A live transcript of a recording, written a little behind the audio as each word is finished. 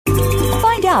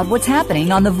out what's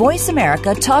happening on the Voice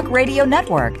America Talk Radio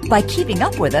Network by keeping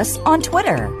up with us on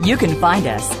Twitter. You can find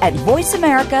us at Voice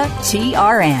America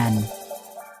TRN.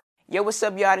 Yo, what's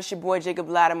up, y'all? It's your boy Jacob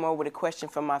Lattimore with a question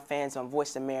from my fans on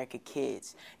Voice America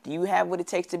Kids. Do you have what it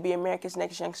takes to be America's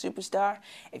next young superstar?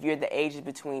 If you're the ages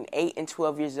between 8 and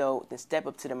 12 years old, then step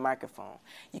up to the microphone.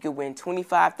 You could win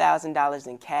 $25,000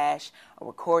 in cash, a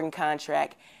recording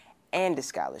contract, and a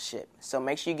scholarship. So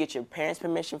make sure you get your parents'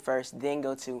 permission first, then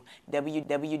go to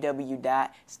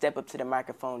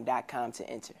www.stepuptothemicrophone.com to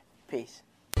enter. Peace.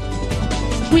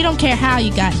 We don't care how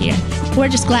you got here. We're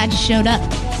just glad you showed up.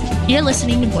 You're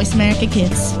listening to Voice America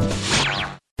Kids.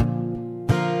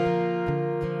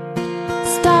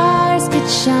 Stars could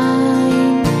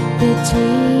shine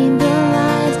between the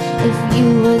lines if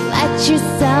you would let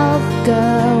yourself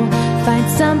go.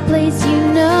 Find someplace you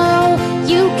know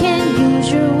you can use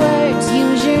your words,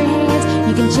 use your hands.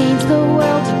 You can change the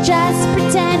world, you just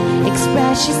pretend.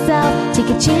 Express yourself, take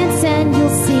a chance and you'll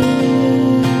see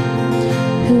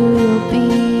who you'll be.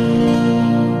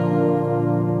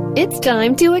 It's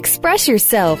time to express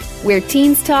yourself, where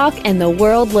teens talk and the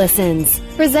world listens.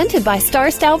 Presented by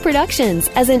Star Style Productions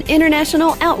as an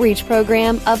international outreach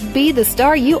program of Be the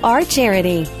Star You Are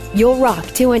charity. You'll rock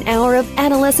to an hour of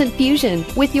adolescent fusion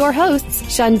with your hosts,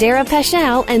 Shandera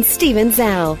Paschal and Steven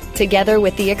Zhou, together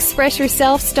with the Express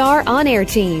Yourself Star on-air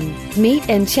team. Meet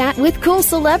and chat with cool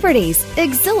celebrities,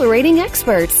 exhilarating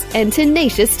experts, and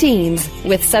tenacious teens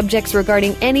with subjects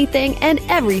regarding anything and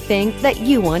everything that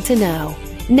you want to know.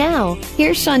 Now,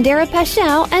 here's Shandera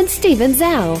Paschal and Steven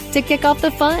Zhou to kick off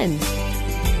the fun.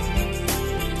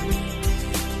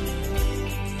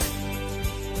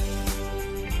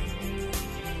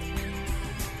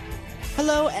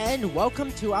 Hello and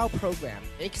welcome to our program,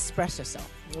 Express Yourself.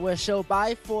 We're a show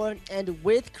by, for, and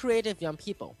with creative young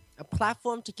people. A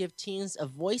platform to give teens a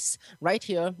voice right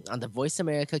here on the Voice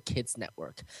America Kids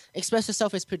Network. Express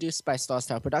Yourself is produced by Star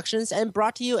Style Productions and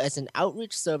brought to you as an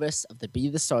outreach service of the Be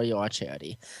the Star You Are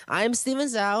charity. I'm Steven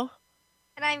Zhou.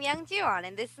 And I'm Youngjoo Ahn,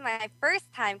 and this is my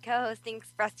first time co-hosting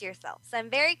Express Yourself, so I'm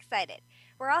very excited.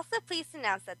 We're also pleased to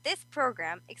announce that this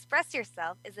program, Express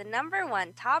Yourself, is the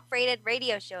 #1 top-rated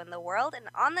radio show in the world and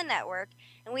on the network,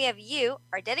 and we have you,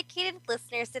 our dedicated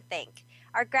listeners, to thank.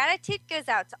 Our gratitude goes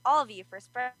out to all of you for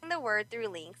spreading the word through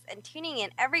links and tuning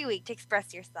in every week to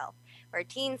Express Yourself, where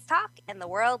teens talk and the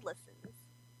world listens.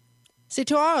 See,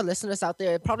 to our listeners out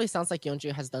there, it probably sounds like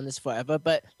Youngjoo has done this forever,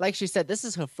 but like she said, this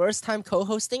is her first time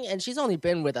co-hosting, and she's only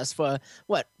been with us for,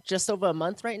 just over a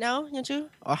month right now, Youngjoo?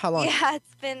 Or how long? Yeah,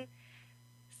 it's been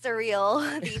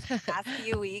surreal these past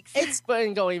few weeks. It's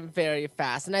been going very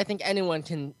fast, and I think anyone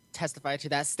can testify to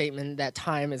that statement that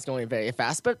time is going very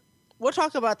fast, but we'll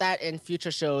talk about that in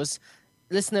future shows.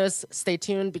 Listeners, stay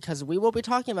tuned because we will be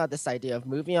talking about this idea of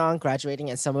moving on, graduating,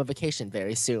 and summer vacation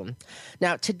very soon.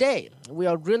 Now, today, we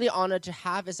are really honored to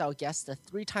have as our guest a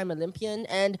 3-time Olympian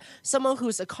and someone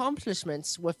whose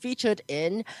accomplishments were featured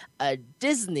in a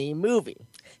Disney movie.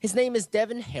 His name is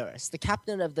Devon Harris, the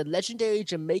captain of the legendary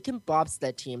Jamaican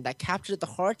Bobsled Team that captured the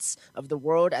hearts of the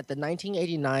world at the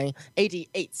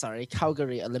 1988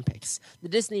 Calgary Olympics. The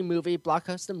Disney movie,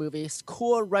 blockbuster movie,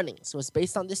 Cool Runnings was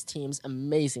based on this team's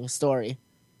amazing story.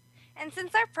 And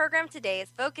since our program today is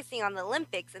focusing on the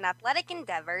Olympics and athletic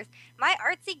endeavors, my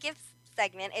Artsy Gifts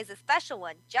segment is a special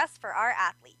one just for our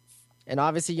athletes. And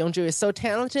obviously, Youngjoo is so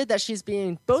talented that she's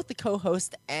being both the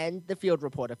co-host and the field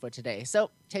reporter for today. So,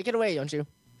 take it away, Youngjoo.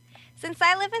 Since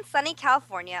I live in sunny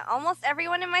California, almost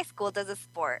everyone in my school does a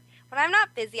sport. When I'm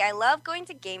not busy, I love going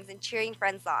to games and cheering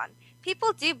friends on.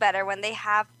 People do better when they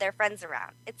have their friends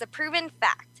around. It's a proven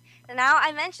fact. And now,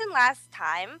 I mentioned last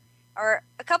time, or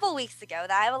a couple weeks ago,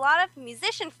 that I have a lot of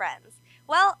musician friends.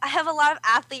 Well, I have a lot of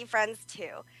athlete friends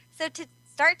too. So to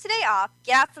start today off,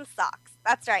 get out some socks.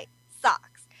 That's right,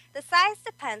 socks. The size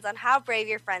depends on how brave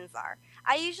your friends are.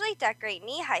 I usually decorate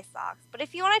knee-high socks, but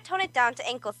if you want to tone it down to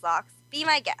ankle socks, be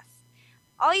my guest.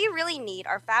 All you really need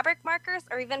are fabric markers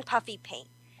or even puffy paint.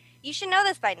 You should know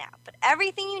this by now, but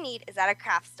everything you need is at a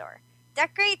craft store.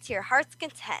 Decorate to your heart's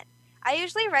content. I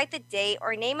usually write the date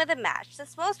or name of the match,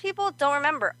 since most people don't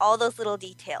remember all those little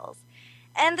details.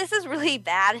 And this is really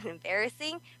bad and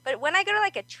embarrassing, but when I go to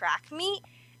like a track meet,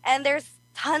 and there's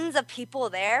tons of people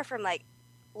there from like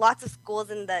lots of schools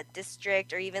in the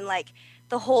district, or even like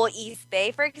the whole East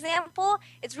Bay, for example,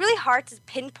 it's really hard to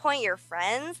pinpoint your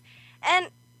friends,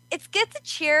 and it's good to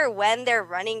cheer when they're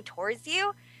running towards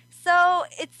you. So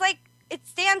it's like, it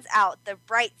stands out, the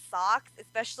bright socks,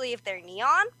 especially if they're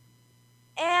neon.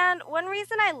 And one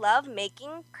reason I love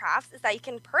making crafts is that you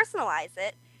can personalize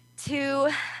it to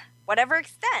whatever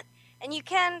extent. And you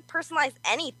can personalize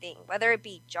anything, whether it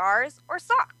be jars or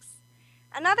socks.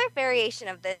 Another variation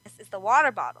of this is the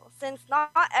water bottle, since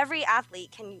not every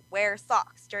athlete can wear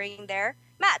socks during their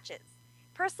matches.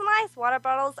 Personalized water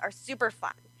bottles are super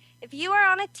fun. If you are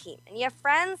on a team and you have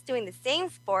friends doing the same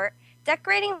sport,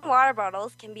 decorating water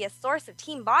bottles can be a source of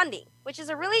team bonding, which is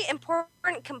a really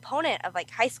important component of like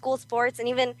high school sports and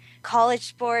even college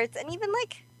sports and even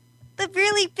like the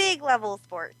really big level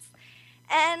sports.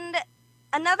 And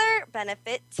another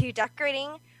benefit to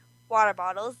decorating water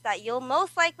bottles that you'll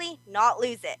most likely not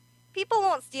lose it. People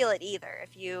won't steal it either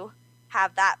if you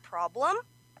have that problem.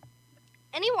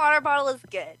 Any water bottle is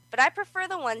good, but I prefer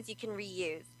the ones you can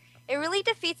reuse. It really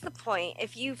defeats the point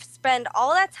if you spend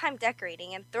all that time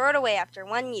decorating and throw it away after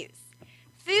one use.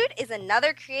 Food is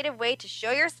another creative way to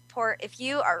show your support if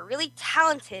you are really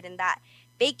talented in that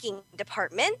baking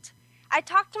department. I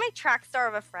talked to my track star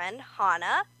of a friend,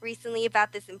 Hannah, recently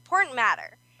about this important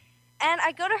matter. And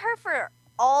I go to her for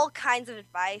all kinds of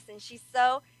advice, and she's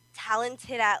so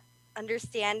talented at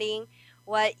understanding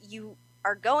what you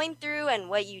are going through and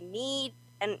what you need.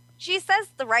 And she says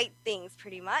the right things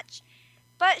pretty much.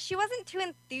 But she wasn't too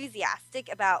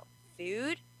enthusiastic about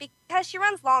food because she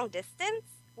runs long distance,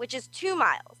 which is 2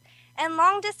 miles. And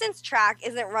long distance track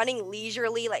isn't running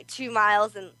leisurely like 2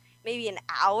 miles in maybe an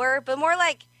hour, but more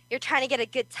like you're trying to get a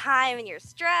good time and you're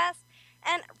stressed.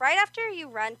 And right after you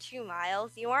run 2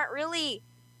 miles, you aren't really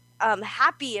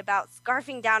happy about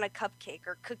scarfing down a cupcake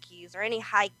or cookies or any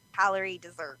high-calorie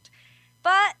dessert.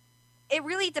 But it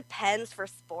really depends for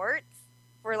sports,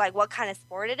 for like what kind of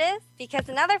sport it is, because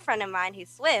another friend of mine who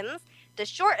swims does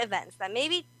short events that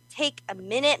maybe take a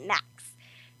minute max.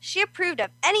 She approved of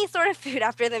any sort of food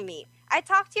after the meet. I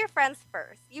talked to your friends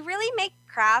first. You really make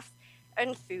crafts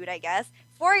and food, I guess,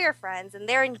 for your friends and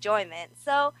their enjoyment.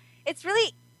 So it's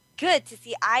really good to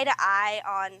see eye to eye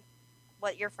on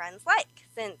what your friends like,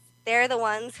 since they're the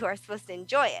ones who are supposed to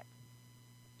enjoy it.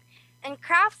 And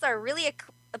crafts are really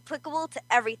applicable to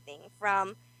everything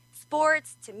from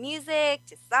sports to music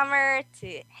to summer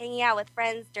to hanging out with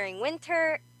friends during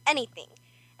winter, anything.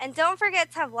 And don't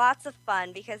forget to have lots of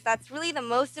fun, because that's really the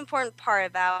most important part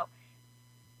about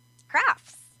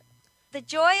crafts. The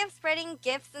joy of spreading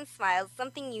gifts and smiles is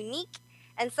something unique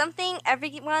and something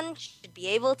everyone should be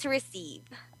able to receive.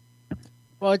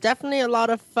 Well, definitely a lot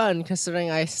of fun,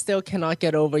 considering I still cannot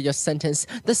get over your sentence.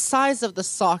 The size of the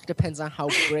sock depends on how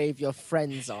brave your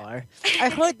friends are. I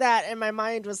heard that and my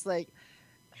mind was like,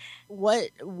 what?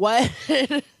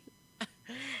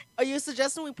 Are you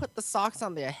suggesting we put the socks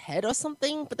on their head or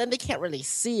something? But then they can't really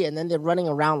see, and then they're running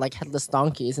around like headless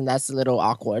donkeys, and that's a little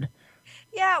awkward.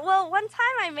 Yeah, well, one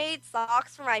time I made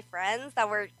socks for my friends that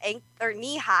were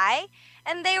knee-high,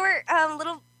 and they were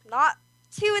little not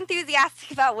too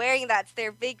enthusiastic about wearing that to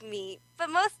their big meet. But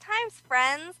most times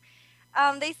friends,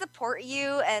 they support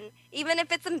you, and even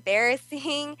if it's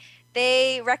embarrassing,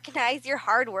 they recognize your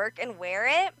hard work and wear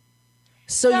it.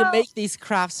 So you make these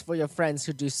crafts for your friends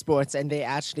who do sports, and they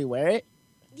actually wear it?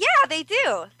 Yeah, they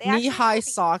do.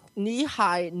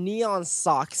 Knee-high neon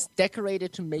socks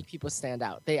decorated to make people stand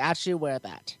out. They actually wear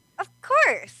that. Of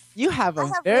course. You have a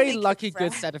very lucky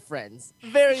good set of friends.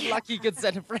 Very lucky good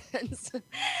set of friends.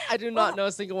 I do not know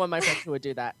a single one of my friends who would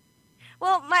do that.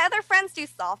 Well, my other friends do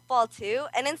softball too,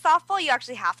 and in softball you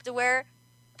actually have to wear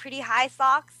pretty high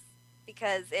socks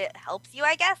because it helps you,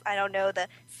 I guess. I don't know the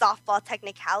softball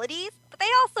technicalities, but they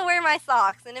also wear my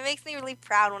socks, and it makes me really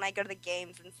proud when I go to the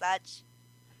games and such.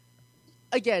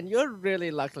 Again, you're really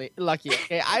lucky.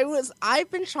 Okay,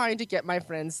 I've been trying to get my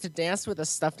friends to dance with a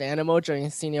stuffed animal during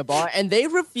senior ball, and they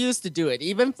refuse to do it,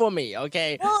 even for me.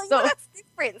 Okay. Well, that's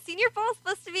different. Senior ball is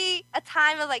supposed to be a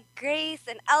time of like grace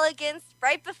and elegance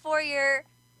right before you're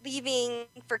leaving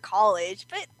for college,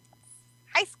 but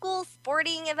high school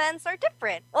sporting events are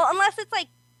different. Well, unless it's like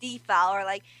DFL or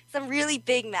like some really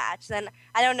big match, then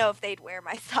I don't know if they'd wear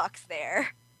my socks there.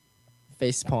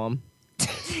 Facepalm.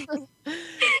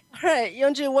 All right,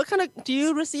 Youngjoo, do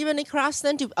you receive any crafts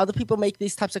then? Do other people make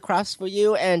these types of crafts for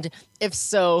you? And if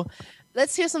so,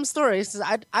 let's hear some stories.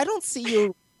 I don't see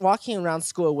you walking around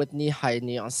school with knee-high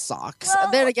neon socks.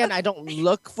 Well, then again, I don't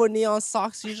look for neon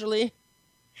socks usually.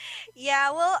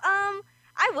 Yeah, well,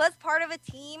 I was part of a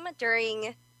team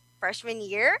during freshman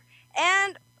year,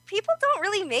 and people don't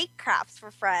really make crafts for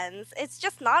friends. It's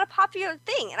just not a popular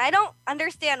thing, and I don't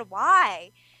understand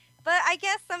why. But I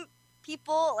guess some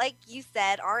people, like you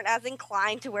said, aren't as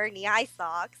inclined to wear knee-high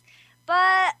socks.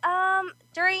 But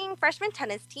during freshman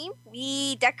tennis team,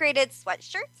 we decorated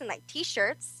sweatshirts and like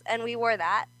t-shirts, and we wore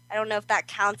that. I don't know if that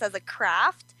counts as a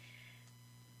craft.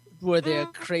 Were there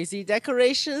crazy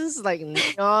decorations like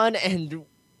neon and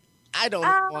I don't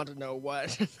want to know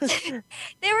what?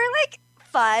 They were like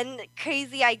fun,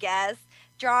 crazy, I guess.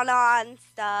 drawn on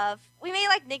stuff. We made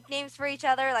like nicknames for each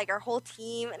other, like our whole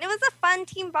team, and it was a fun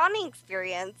team bonding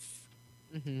experience.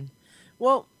 Mm-hmm.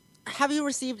 Well, have you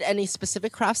received any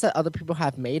specific crafts that other people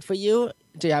have made for you?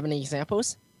 Do you have any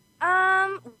examples?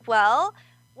 Well,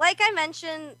 like I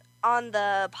mentioned on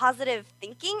the positive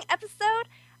thinking episode,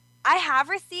 I have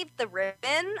received the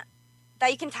ribbon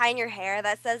that you can tie in your hair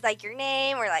that says like your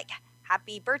name or like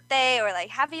happy birthday or like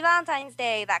happy Valentine's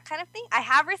Day, that kind of thing. I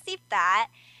have received that.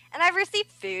 And I've received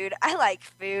food. I like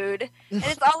food. And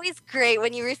it's always great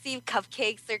when you receive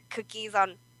cupcakes or cookies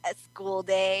on a school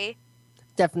day.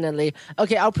 Definitely.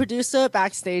 Okay, our producer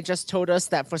backstage just told us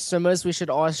that for swimmers, we should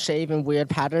all shave in weird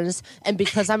patterns. And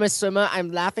because I'm a swimmer,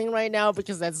 I'm laughing right now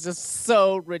because that's just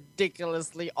so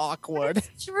ridiculously awkward.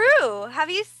 It's true. Have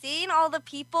you seen all the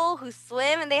people who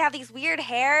swim and they have these weird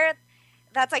hair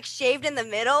that's like shaved in the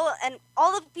middle? And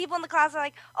all the people in the class are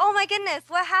like, oh my goodness,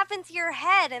 what happened to your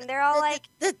head? And they're all like,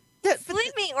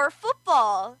 swimming or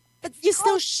football. But you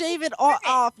still shave it all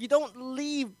off. You don't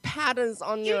leave patterns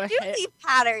on your hair. You do leave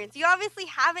patterns. You obviously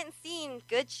haven't seen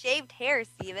good shaved hair,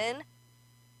 Steven.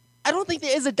 I don't think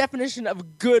there is a definition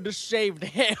of good shaved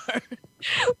hair.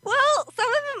 Well, some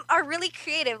of them are really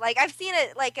creative. Like I've seen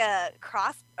it like a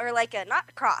cross or like a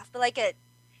not cross, but like a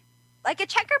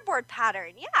checkerboard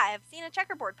pattern. Yeah, I've seen a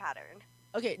checkerboard pattern.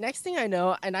 Okay, next thing I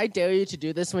know, and I dare you to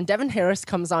do this, when Devon Harris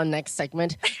comes on next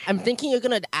segment, I'm thinking you're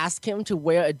going to ask him to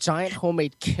wear a giant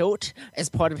homemade kilt as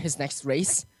part of his next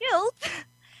race. Kilt?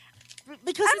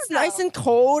 Because it's nice and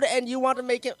cold and you want to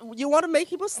make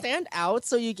people stand out,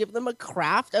 so you give them a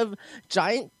craft of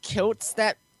giant kilts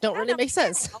that don't really make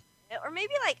sense. Or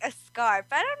maybe like a scarf.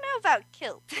 I don't know about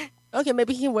kilt. Okay,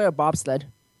 maybe he can wear a bobsled.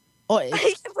 Or he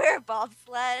can wear a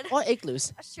bobsled. Or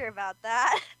igloos. Not sure about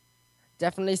that.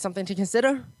 Definitely something to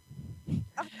consider.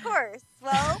 Of course.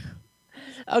 Well.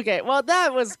 Okay, well,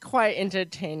 that was quite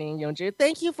entertaining, Youngjoo.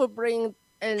 Thank you for bringing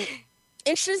an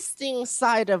interesting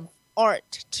side of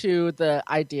art to the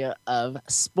idea of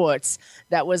sports.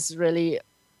 That was really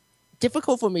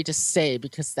difficult for me to say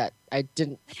because that I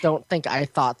don't think I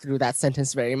thought through that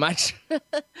sentence very much. All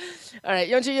right,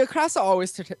 Youngjoo, your crafts are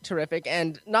always terrific,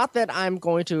 and not that I'm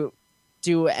going to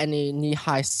do any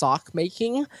knee-high sock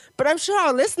making, but I'm sure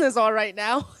our listeners are right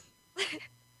now.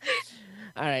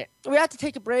 All right, we have to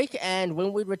take a break, and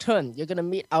when we return, you're going to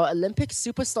meet our Olympic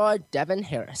superstar, Devon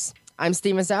Harris. I'm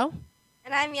Steven Zhou.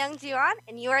 And I'm Youngjoo Ahn,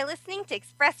 and you are listening to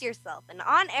Express Yourself, an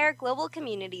on-air global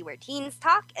community where teens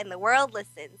talk and the world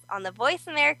listens on the Voice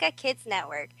America Kids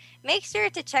Network. Make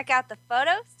sure to check out the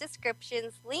photos,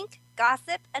 descriptions, link,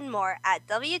 gossip, and more at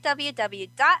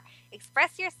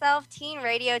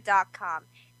www.expressyourselfteenradio.com.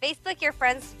 Facebook your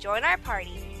friends to join our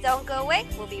party. Don't go away.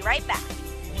 We'll be right back.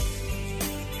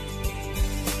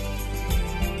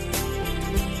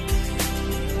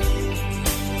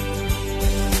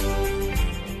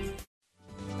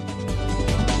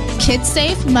 Kids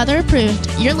safe, mother approved.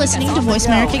 You're listening to Voice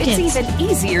America Kids. It's even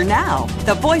easier now.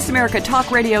 The Voice America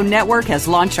Talk Radio Network has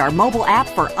launched our mobile app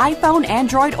for iPhone,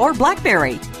 Android, or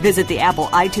BlackBerry. Visit the Apple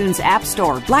iTunes App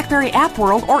Store, BlackBerry App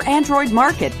World, or Android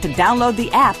Market to download the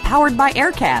app powered by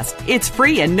Aircast. It's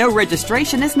free and no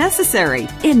registration is necessary.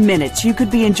 In minutes, you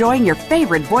could be enjoying your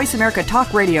favorite Voice America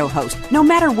Talk Radio host, no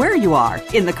matter where you are.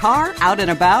 In the car, out and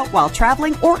about, while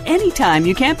traveling, or anytime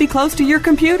you can't be close to your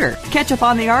computer. Catch up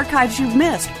on the archives you've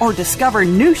missed, or discover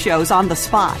new shows on the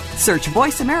spot. Search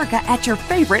Voice America at your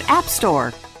favorite app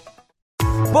store.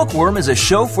 Bookworm is a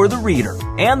show for the reader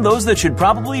and those that should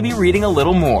probably be reading a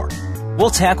little more. We'll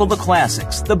tackle the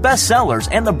classics, the bestsellers,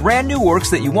 and the brand new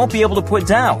works that you won't be able to put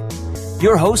down.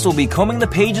 Your host will be combing the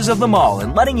pages of them all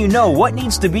and letting you know what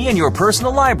needs to be in your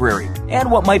personal library and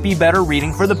what might be better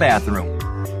reading for the bathroom.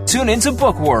 Tune into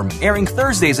Bookworm, airing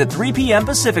Thursdays at 3 p.m.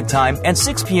 Pacific Time and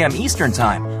 6 p.m. Eastern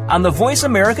Time on the Voice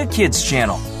America Kids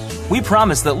channel. We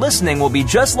promise that listening will be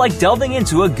just like delving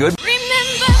into a good...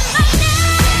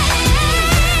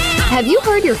 Have you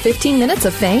heard your 15 minutes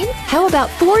of fame? How about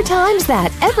 4 times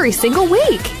that every single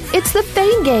week? It's the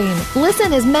Fame Game.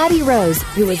 Listen as Maddie Rose,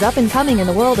 who is up and coming in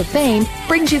the world of fame,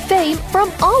 brings you fame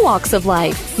from all walks of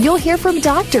life. You'll hear from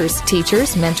doctors,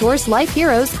 teachers, mentors, life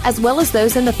heroes, as well as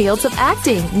those in the fields of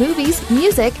acting, movies,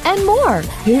 music, and more.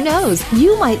 Who knows?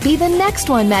 You might be the next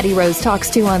one Maddie Rose talks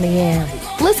to on the air.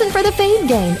 Listen for the Fame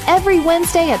Game every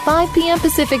Wednesday at 5 p.m.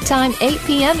 Pacific Time, 8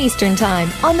 p.m. Eastern Time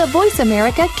on the Voice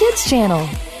America Kids channel.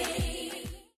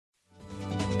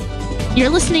 You're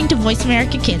listening to Voice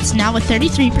America Kids, now with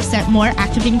 33% more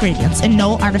active ingredients and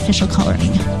no artificial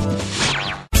coloring.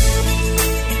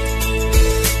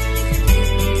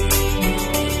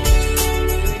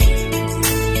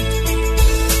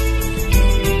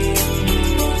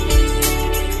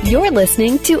 You're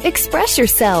listening to Express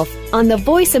Yourself on the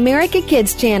Voice America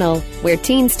Kids channel, where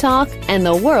teens talk and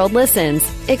the world listens.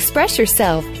 Express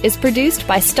Yourself is produced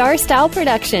by Star Style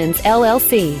Productions,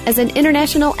 LLC, as an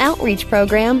international outreach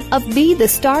program of Be the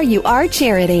Star You Are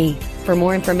charity. For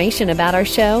more information about our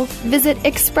show, visit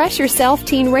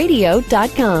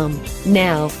expressyourselfteenradio.com.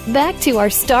 Now, back to our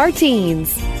star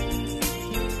teens.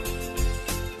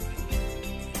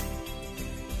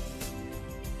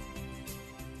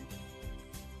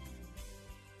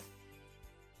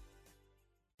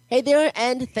 Hey there,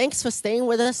 and thanks for staying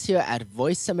with us here at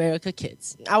Voice America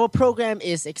Kids. Our program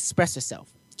is Express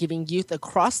Yourself, giving youth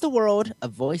across the world a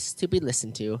voice to be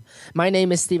listened to. My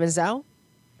name is Steven Zhou.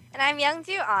 And I'm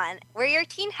Youngjoo Ahn. We're your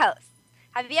teen hosts.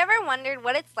 Have you ever wondered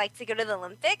what it's like to go to the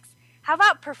Olympics? How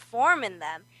about perform in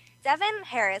them? Devon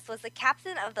Harris was the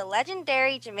captain of the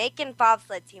legendary Jamaican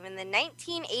Bobsled Team in the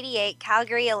 1988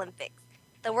 Calgary Olympics.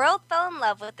 The world fell in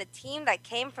love with the team that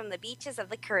came from the beaches of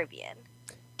the Caribbean.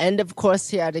 And of course,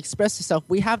 here at Express Yourself,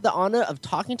 we have the honor of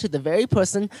talking to the very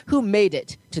person who made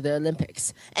it to the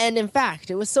Olympics. And in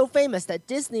fact, it was so famous that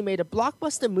Disney made a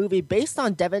blockbuster movie based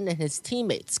on Devon and his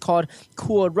teammates called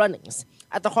Cool Runnings.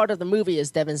 At the heart of the movie is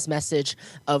Devon's message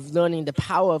of learning the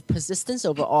power of persistence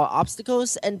over all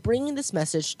obstacles and bringing this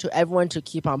message to everyone to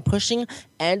keep on pushing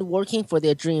and working for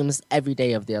their dreams every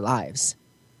day of their lives.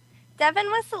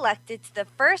 Devon was selected to the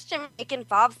first Jamaican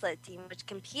bobsled team, which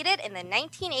competed in the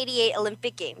 1988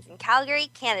 Olympic Games in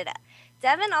Calgary, Canada.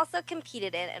 Devon also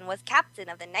competed in and was captain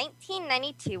of the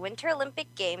 1992 Winter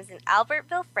Olympic Games in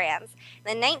Albertville, France,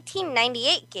 and the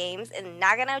 1998 Games in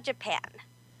Nagano, Japan.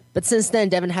 But since then,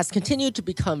 Devon has continued to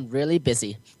become really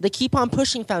busy. The Keep On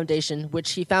Pushing Foundation,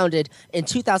 which he founded in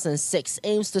 2006,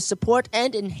 aims to support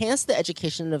and enhance the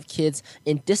education of kids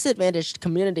in disadvantaged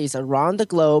communities around the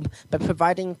globe by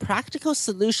providing practical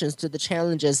solutions to the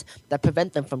challenges that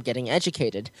prevent them from getting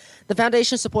educated. The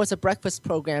foundation supports a breakfast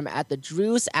program at the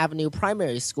Drews Avenue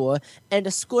Primary School and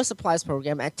a school supplies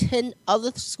program at 10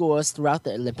 other schools throughout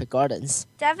the Olympic Gardens.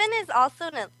 Devon is also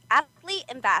an athlete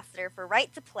ambassador for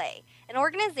Right to Play, an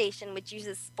organization which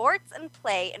uses sports and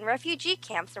play in refugee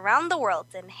camps around the world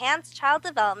to enhance child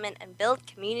development and build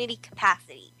community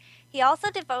capacity. He also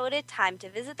devoted time to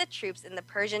visit the troops in the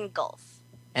Persian Gulf.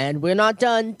 And we're not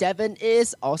done. Devon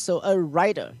is also a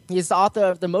writer. He's the author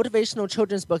of the motivational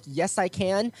children's book Yes, I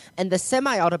Can and the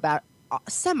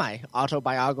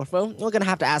semi-autobiographical, we're going to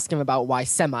have to ask him about why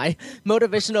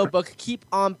motivational book Keep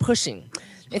On Pushing.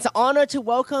 It's an honor to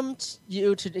welcome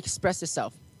you to Express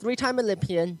Yourself. Three-time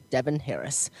Olympian, Devon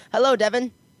Harris. Hello,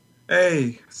 Devon.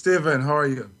 Hey, Stephen, how are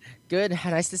you? Good.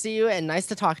 Nice to see you and nice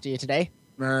to talk to you today.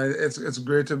 It's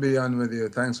great to be on with you.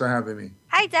 Thanks for having me.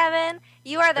 Hi, Devon.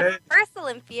 You are the first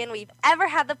Olympian we've ever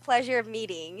had the pleasure of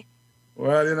meeting.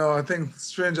 Well, I think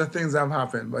stranger things have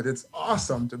happened, but it's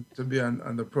awesome to be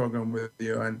on the program with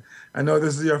you. And I know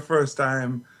this is your first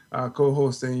time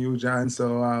co-hosting you, John,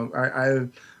 so I'll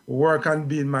work on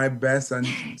being my best and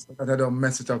so that I don't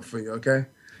mess it up for you, okay?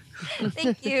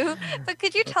 Thank you. So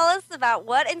could you tell us about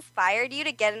what inspired you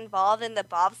to get involved in the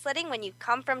bobsledding when you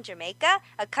come from Jamaica,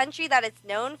 a country that is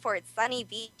known for its sunny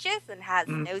beaches and has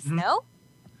no snow?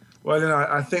 Well,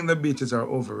 I think the beaches are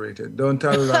overrated. Don't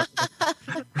tell the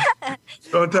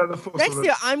folks. Next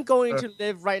year, I'm going to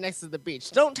live right next to the beach.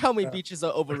 Don't tell me beaches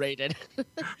are overrated.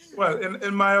 Well,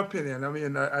 in my opinion,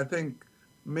 I think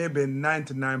maybe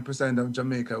 99% of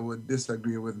Jamaica would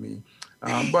disagree with me.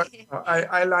 But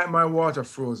I like my water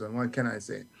frozen. What can I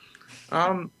say?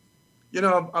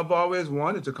 I've always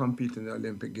wanted to compete in the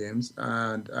Olympic Games.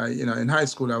 And, in high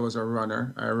school, I was a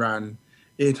runner. I ran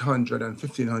 800 and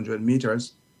 1,500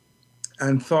 meters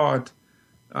and thought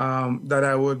that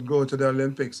I would go to the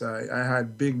Olympics. I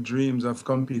had big dreams of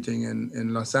competing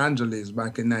in Los Angeles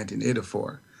back in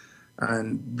 1984.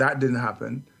 And that didn't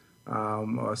happen. I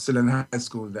was still in high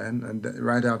school then, and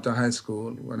right after high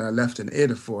school, when I left in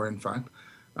 84, in fact,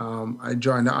 I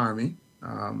joined the Army,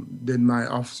 did my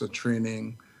officer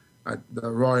training at the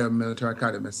Royal Military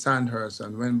Academy, Sandhurst,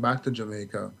 and went back to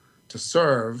Jamaica to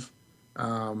serve.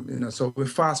 So we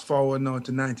fast forward now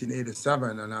to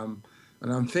 1987, and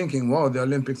I'm thinking, wow, the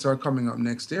Olympics are coming up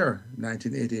next year,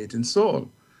 1988 in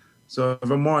Seoul. So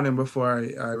every morning before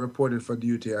I reported for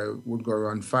duty, I would go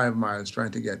around 5 miles trying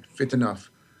to get fit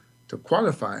enough to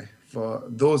qualify for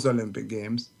those Olympic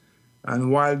Games. And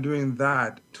while doing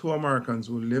that, 2 Americans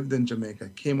who lived in Jamaica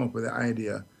came up with the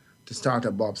idea to start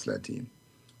a bobsled team.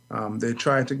 They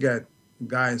tried to get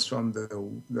guys from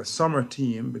the summer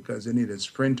team because they needed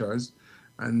sprinters,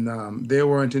 and they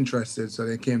weren't interested, so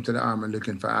they came to the Army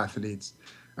looking for athletes.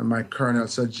 And my colonel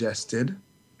suggested,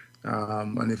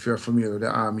 and if you're familiar with the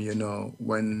Army,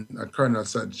 when a colonel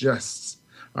suggests,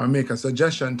 or make a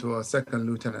suggestion to a second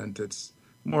lieutenant. It's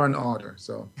more an order.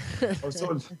 So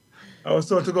I was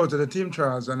told to go to the team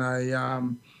trials, and I,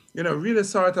 really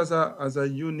saw it as a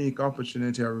unique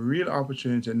opportunity, a real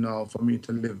opportunity now for me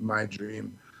to live my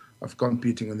dream of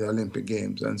competing in the Olympic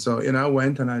Games. And so, I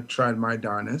went and I tried my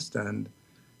darnest, and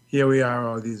here we are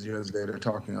all these years later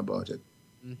talking about it.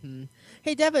 Mm-hmm.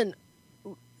 Hey, Devon,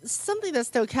 something that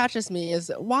still catches me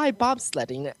is why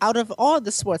bobsledding? Out of all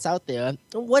the sports out there,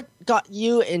 what got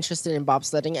you interested in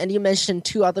bobsledding? And you mentioned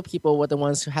two other people were the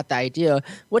ones who had the idea.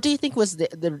 What do you think was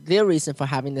their reason for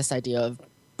having this idea of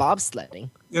bobsledding?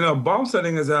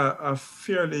 Bobsledding is a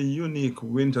fairly unique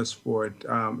winter sport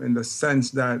in the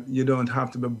sense that you don't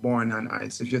have to be born on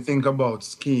ice. If you think about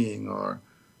skiing or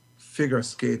figure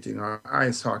skating or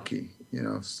ice hockey,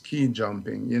 ski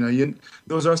jumping,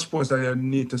 those are sports that you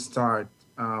need to start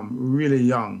really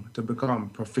young to become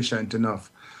proficient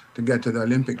enough to get to the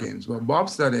Olympic Games. Well,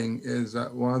 bobsledding is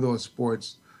one of those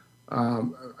sports.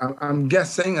 I'm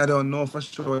guessing, I don't know for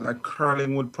sure, that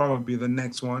curling would probably be the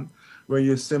next one, where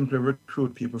you simply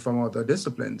recruit people from other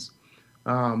disciplines.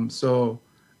 So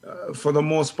for the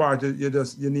most part,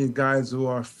 you need guys who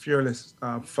are fairly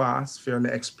fast, fairly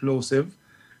explosive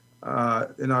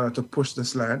in order to push the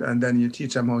sled, and then you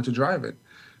teach them how to drive it.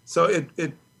 So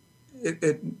it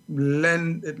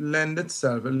loaned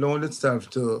itself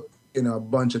to a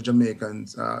bunch of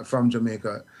Jamaicans from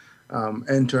Jamaica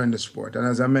entering the sport. And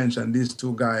as I mentioned, these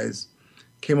two guys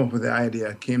came up with the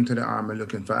idea, came to the Army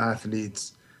looking for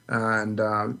athletes, and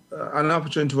an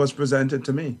opportunity was presented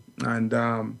to me, and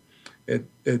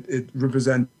it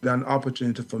represented an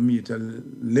opportunity for me to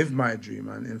live my dream,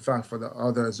 and in fact for the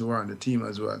others who are on the team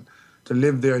as well, to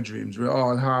live their dreams. We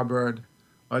all harbored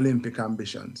Olympic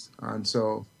ambitions, and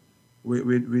so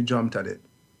we jumped at it.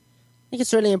 I think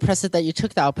it's really impressive that you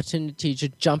took the opportunity to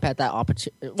jump at that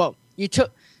opportunity. Well, you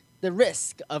took the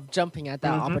risk of jumping at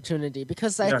that opportunity,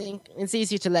 because I think it's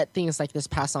easy to let things like this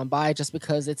pass on by just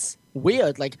because it's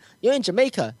weird. Like, you're in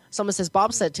Jamaica, someone says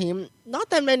bobsled team,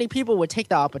 not that many people would take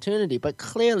the opportunity, but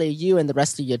clearly you and the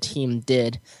rest of your team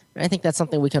did. And I think that's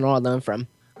something we can all learn from.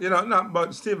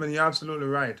 But Stephen, you're absolutely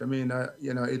right. I mean,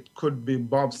 it could be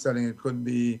bobsledding, it could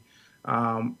be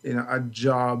a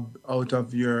job out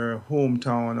of your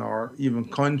hometown or even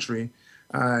country,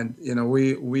 and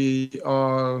we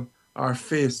all are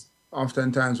faced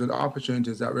oftentimes with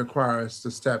opportunities that require us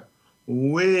to step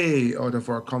way out of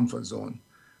our comfort zone.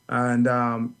 And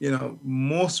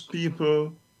most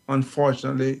people,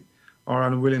 unfortunately, are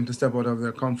unwilling to step out of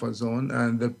their comfort zone,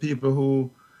 and the people who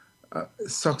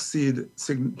succeed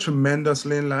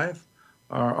tremendously in life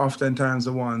are oftentimes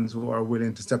the ones who are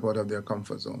willing to step out of their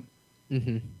comfort zone.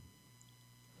 Mm-hmm.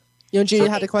 Youngjoo, you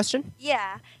had a question?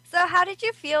 Yeah. So how did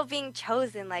you feel being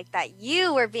chosen like that?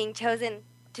 You were being chosen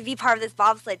to be part of this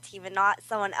bobsled team and not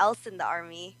someone else in the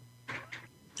Army.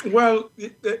 Well,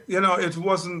 it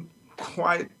wasn't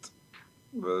quite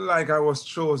like I was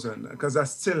chosen, because I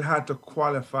still had to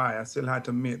qualify. I still had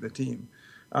to make the team.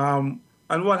 And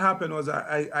what happened was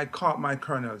I caught my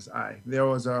colonel's eye. There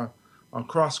was a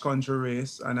cross-country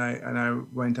race, and I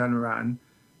went and ran.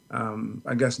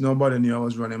 I guess nobody knew I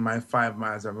was running my 5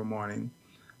 miles every morning.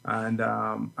 And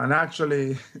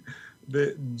actually,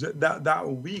 that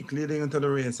week leading into the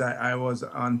race, I was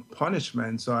on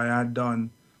punishment. So I had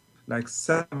done like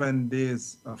 7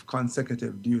 days of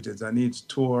consecutive duties, and each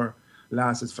tour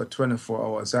lasted for 24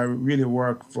 hours. So I really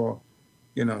worked for,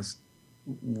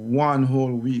 one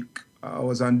whole week. I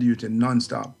was on duty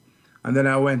nonstop. And then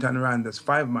I went and ran this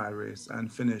 5-mile race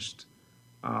and finished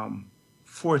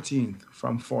 14th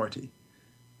from 40.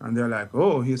 And they're like,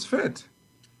 oh, he's fit.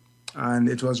 And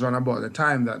it was run about the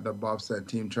time that the bobsled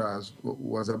team trials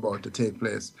was about to take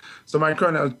place. So my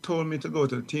colonel told me to go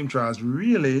to the team trials,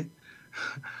 really,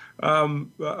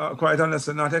 quite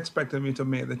honestly, not expecting me to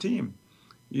make the team.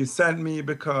 He sent me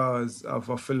because of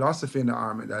a philosophy in the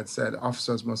Army that said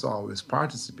officers must always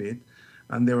participate.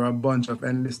 And there were a bunch of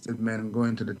enlisted men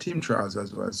going to the team trials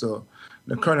as well. So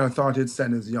the colonel thought he'd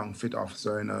send his young, fit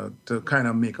officer, to kind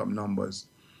of make up numbers.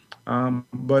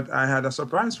 But I had a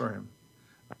surprise for him.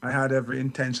 I had every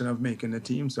intention of making the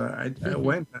team, so I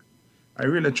went. I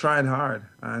really tried hard,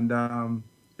 and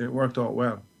it worked out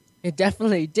well. It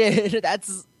definitely did.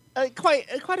 That's quite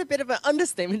a bit of an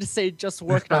understatement to say just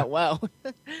worked out well.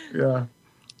 Yeah.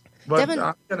 But,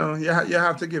 Devon, you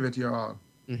have to give it your all.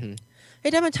 Mm-hmm. Hey,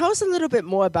 Devon, tell us a little bit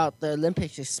more about the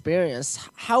Olympics experience.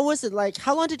 How was it like?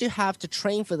 How long did you have to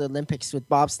train for the Olympics with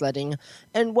bobsledding?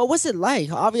 And what was it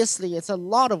like? Obviously, it's a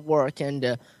lot of work.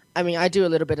 And, I do a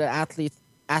little bit of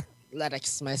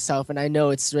athletics myself, and I know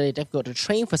it's really difficult to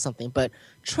train for something. But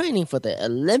training for the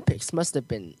Olympics must have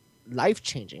been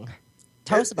life-changing.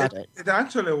 Tell us about it. It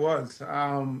actually was.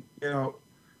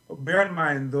 Bear in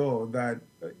mind, though, that,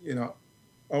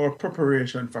 our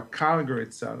preparation for Calgary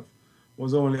itself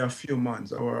was only a few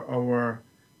months. Our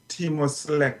team was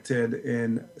selected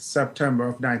in September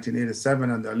of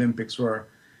 1987, and the Olympics were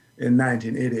in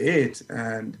 1988.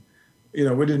 And, we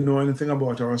didn't know anything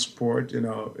about our sport.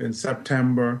 In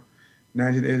September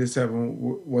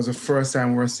 1987 was the first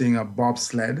time we were seeing a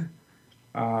bobsled.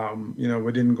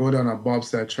 We didn't go down a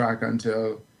bobsled track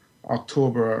until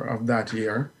October of that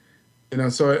year.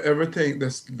 So everything,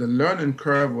 the learning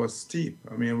curve was steep.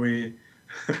 I mean, we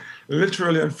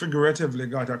literally and figuratively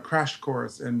got a crash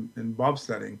course in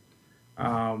bobsledding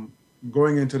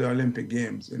going into the Olympic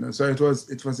Games. So it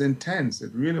was intense.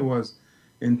 It really was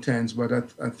intense. But I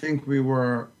think we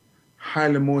were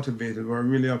highly motivated. We were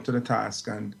really up to the task,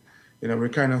 and we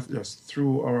kind of just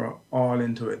threw our all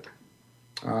into it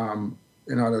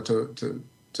in order to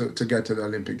get to the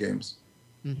Olympic Games.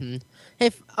 Mm-hmm.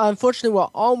 Hey, unfortunately, we're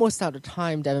almost out of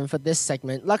time, Devon, for this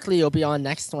segment. Luckily, you'll be on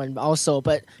next one also.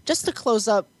 But just to close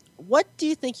up, what do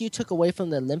you think you took away from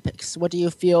the Olympics? What do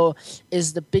you feel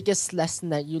is the biggest lesson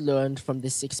that you learned from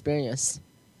this experience?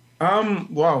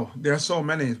 Wow, there are so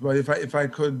many. But if I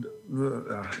could,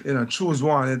 choose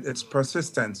one, it's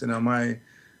persistence. My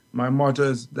motto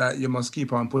is that you must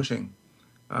keep on pushing.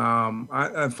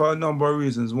 I for a number of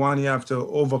reasons. One, you have to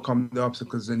overcome the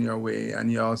obstacles in your way,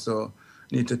 and you also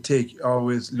need to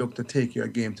always look to take your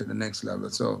game to the next level.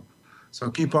 So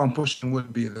keep on pushing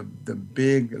would be the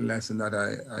big lesson that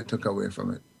I took away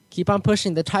from it. Keep on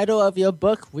pushing, the title of your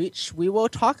book, which we will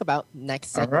talk about next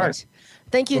segment. All right.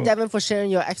 Thank you, Devon, for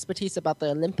sharing your expertise about the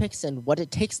Olympics and what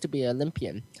it takes to be an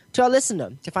Olympian. To our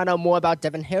listener, to find out more about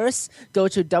Devon Harris, go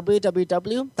to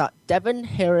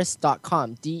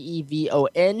www.devonharris.com,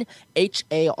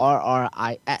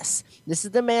 DEVONHARRIS. This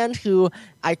is the man who,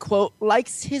 I quote,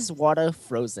 likes his water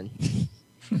frozen.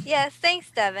 Yes,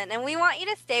 thanks, Devon. And we want you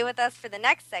to stay with us for the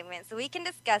next segment so we can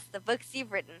discuss the books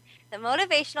you've written. The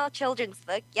motivational children's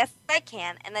book, Yes, I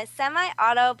Can, and the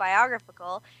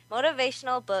semi-autobiographical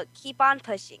motivational book, Keep on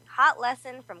Pushing, Hot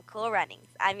Lesson from Cool Runnings.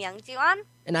 I'm Youngjoo Ahn.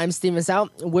 And I'm Steven Zhou.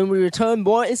 When we return,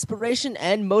 more inspiration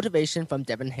and motivation from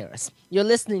Devon Harris. You're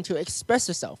listening to Express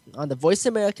Yourself on the Voice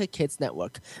America Kids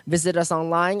Network. Visit us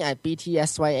online at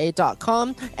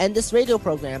btsya.com and this radio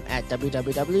program at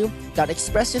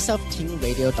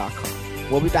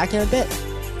www.expressyourselfteenradio.com. We'll be back in a bit.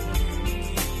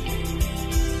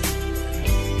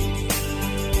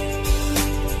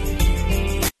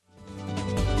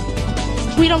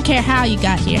 We don't care how you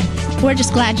got here. We're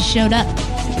just glad you showed up.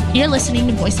 You're listening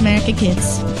to Voice America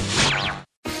Kids.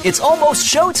 It's almost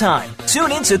showtime.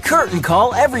 Tune in to Curtain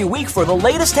Call every week for the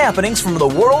latest happenings from the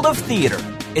world of theater.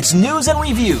 It's news and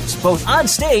reviews, both on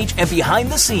stage and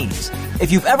behind the scenes.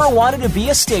 If you've ever wanted to be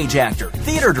a stage actor,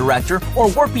 theater director,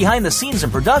 or work behind the scenes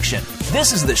in production,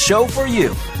 this is the show for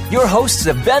you. Your hosts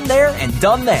have been there and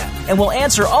done that, and will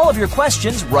answer all of your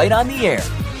questions right on the air.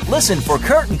 Listen for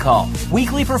Curtain Call.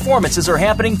 Weekly performances are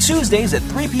happening Tuesdays at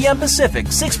 3 p.m. Pacific,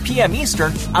 6 p.m.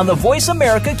 Eastern on the Voice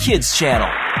America Kids channel.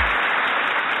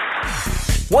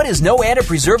 What is No Added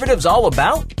Preservatives all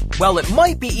about? Well, it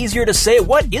might be easier to say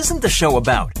what isn't the show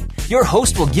about. Your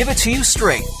host will give it to you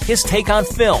straight. His take on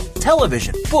film,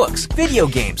 television, books, video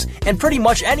games, and pretty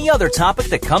much any other topic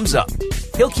that comes up.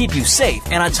 He'll keep you safe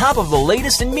and on top of the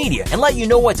latest in media and let you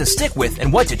know what to stick with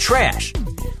and what to trash.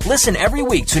 Listen every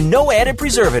week to No Added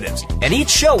Preservatives, and each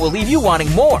show will leave you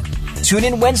wanting more. Tune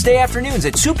in Wednesday afternoons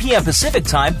at 2 p.m. Pacific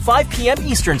Time, 5 p.m.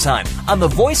 Eastern Time on the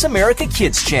Voice America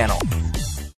Kids channel.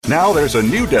 Now there's a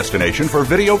new destination for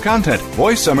video content,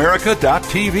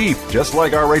 voiceamerica.tv. Just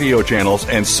like our radio channels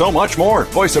and so much more.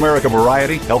 Voice America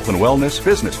Variety, Health and Wellness,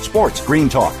 Business, Sports, Green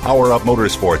Talk, Power Up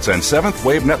Motorsports, and Seventh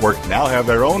Wave Network now have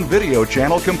their own video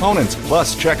channel components.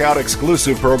 Plus, check out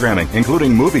exclusive programming,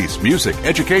 including movies, music,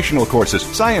 educational courses,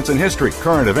 science and history,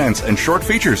 current events, and short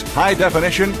features.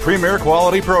 High-definition, premier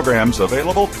quality programs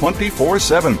available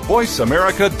 24/7.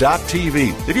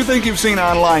 VoiceAmerica.tv. If you think you've seen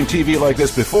online TV like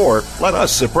this before, let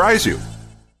us surprise you.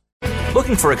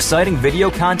 Looking for exciting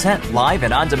video content live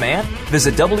and on demand?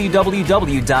 Visit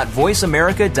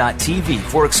www.voiceamerica.tv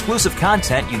for exclusive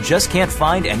content you just can't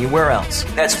find anywhere else.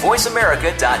 That's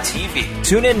voiceamerica.tv.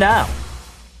 Tune in now.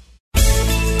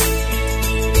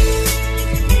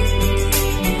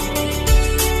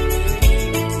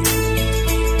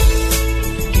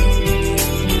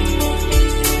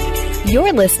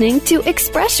 You're listening to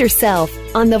Express Yourself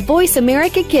on the Voice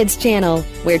America Kids channel,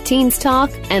 where teens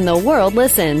talk and the world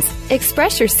listens.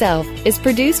 Express Yourself is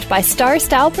produced by Star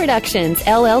Style Productions,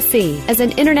 LLC, as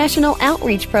an international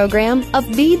outreach program of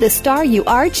Be the Star You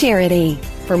Are charity.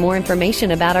 For more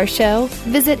information about our show,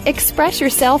 visit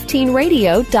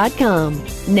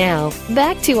expressyourselfteenradio.com. Now,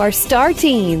 back to our star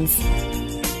teens.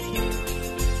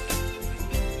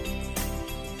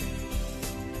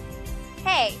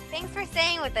 Hey, thanks for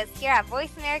staying with us here at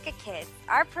Voice America Kids.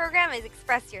 Our program is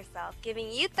Express Yourself, giving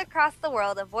youth across the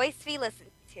world a voice to be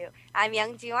listened to. I'm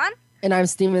Youngjoo Ahn. And I'm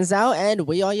Steven Zhao, and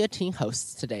we are your teen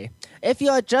hosts today. If you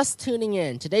are just tuning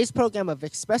in, today's program of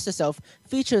Express Yourself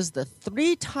features the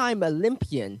 3-time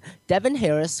Olympian Devon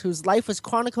Harris, whose life was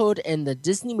chronicled in the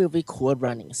Disney movie Cool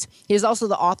Runnings. He is also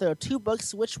the author of 2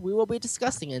 books, which we will be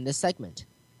discussing in this segment.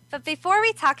 But before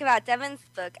we talk about Devon's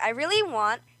book, I really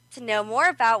want to know more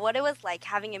about what it was like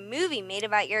having a movie made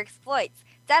about your exploits.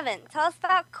 Devon, tell us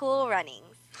about Cool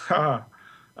Runnings.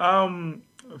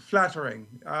 Flattering.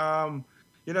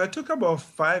 It took about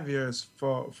 5 years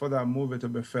for that movie to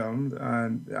be filmed.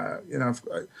 And, of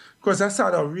course, I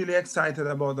started really excited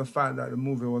about the fact that the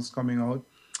movie was coming out.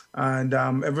 And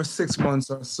every 6 months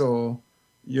or so,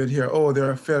 you'd hear, oh,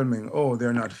 they're filming. Oh,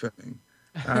 they're not filming.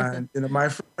 And, my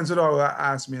friends would always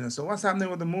ask me, so what's happening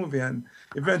with the movie? And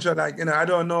eventually, I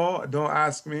don't know. Don't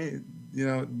ask me.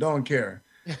 Don't care.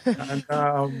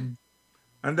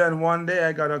 And then one day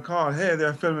I got a call. Hey,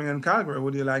 they're filming in Calgary.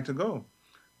 Would you like to go?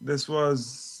 This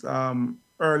was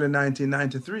early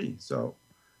 1993. So,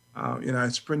 I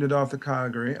sprinted off to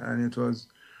Calgary, and it was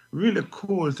really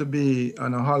cool to be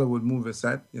on a Hollywood movie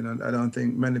set. I don't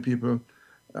think many people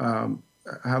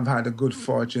have had a good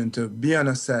fortune to be on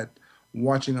a set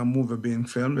watching a movie being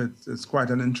filmed. It's quite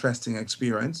an interesting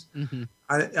experience. Mm-hmm.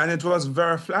 And it was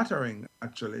very flattering,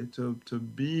 actually, to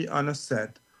be on a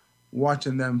set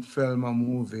watching them film a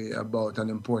movie about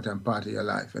an important part of your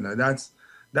life.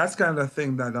 That's kind of the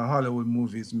thing that a Hollywood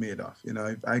movie is made of.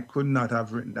 I could not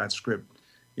have written that script,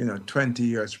 20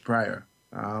 years prior.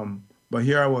 But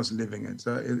here I was living it.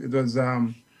 So it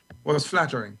was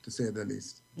flattering, to say the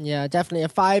least. Yeah, definitely. A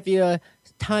 5-year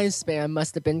time span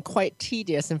must have been quite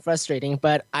tedious and frustrating,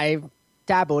 but I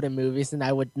dabbled in movies, and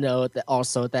I would know that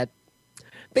also that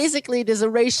basically there's a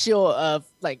ratio of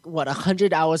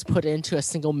 100 hours put into a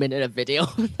single minute of video.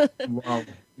 Wow.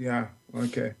 Yeah.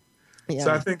 Okay. Yeah.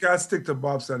 So I think I'll stick to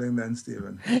bobsledding then,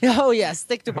 Stephen. Oh yeah,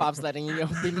 stick to bobsledding. You'll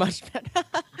be much better.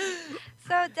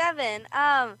 So Devon,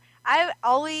 I've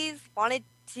always wanted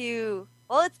to.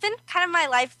 Well, it's been kind of my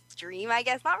life's dream, I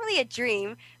guess. Not really a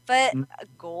dream, but a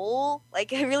goal,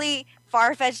 like a really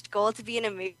far-fetched goal to be in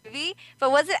a movie.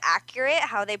 But was it accurate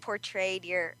how they portrayed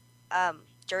your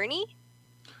journey?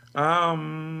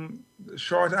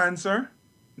 Short answer,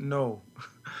 no.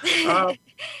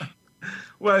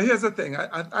 Well, here's the thing.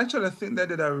 I actually think they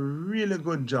did a really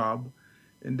good job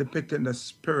in depicting the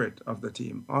spirit of the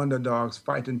team, underdogs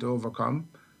fighting to overcome.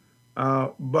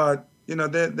 But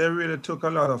they really took a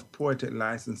lot of poetic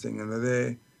licensing,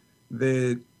 and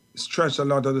they stretched a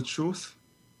lot of the truth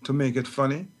to make it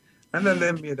funny, and then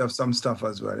they made up some stuff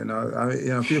as well.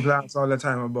 People ask all the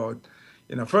time about.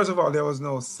 First of all, there was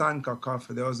no Sanka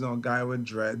coffee. There was no guy with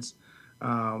dreads.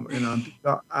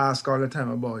 People ask all the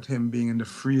time about him being in the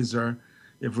freezer.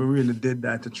 If we really did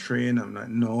that to train, I'm like,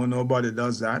 no, nobody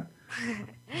does that.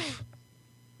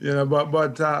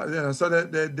 So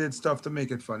they did stuff to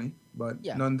make it funny. But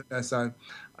yeah. Nonetheless, I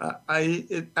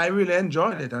really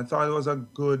enjoyed it. I thought it was a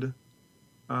good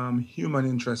human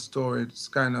interest story. It's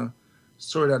kind of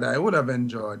story that I would have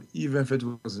enjoyed, even if it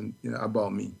wasn't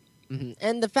about me. Mm-hmm.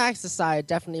 And the facts aside,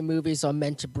 definitely movies are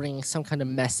meant to bring some kind of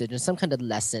message and some kind of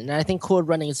lesson. And I think Cool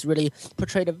Runnings really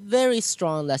portrayed a very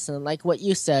strong lesson, like what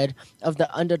you said, of the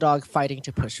underdog fighting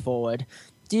to push forward.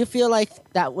 Do you feel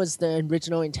like that was the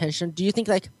original intention? Do you think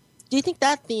that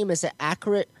theme is an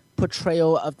accurate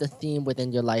portrayal of the theme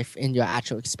within your life, in your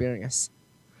actual experience?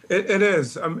 It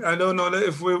is. I don't know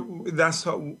if that's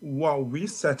what we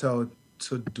set out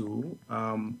to do,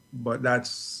 but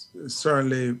that's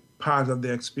certainly part of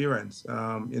the experience.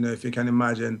 If you can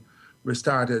imagine, we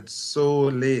started so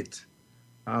late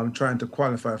trying to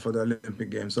qualify for the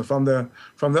Olympic Games. So from the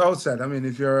outset,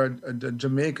 if you're a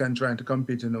Jamaican trying to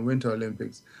compete in the Winter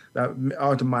Olympics, that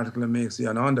automatically makes you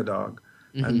an underdog.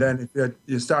 Mm-hmm. And then if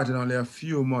you started only a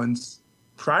few months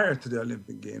prior to the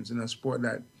Olympic Games in a sport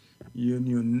that you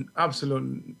knew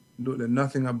absolutely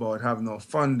nothing about, have no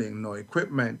funding, no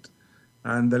equipment,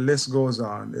 and the list goes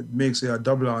on, it makes you a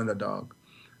double underdog.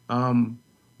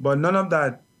 But none of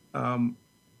that,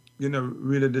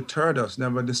 really deterred us,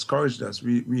 never discouraged us.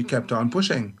 We kept on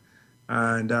pushing,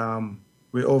 and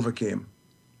we overcame.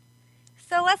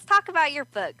 So let's talk about your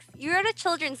books. You wrote a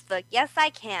children's book, Yes,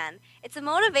 I Can. It's a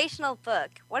motivational book.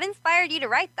 What inspired you to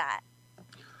write that?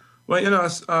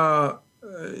 Well,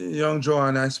 Youngjoo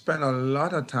Ahn, I spent a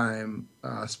lot of time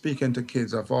speaking to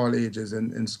kids of all ages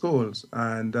in schools.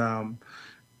 And,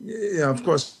 yeah, of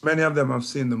course, many of them have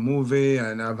seen the movie,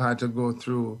 and I've had to go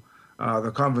through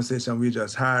the conversation we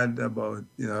just had about,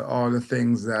 all the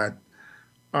things that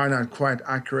are not quite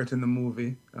accurate in the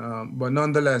movie. But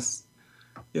nonetheless,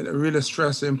 really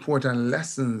stress important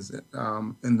lessons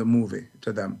in the movie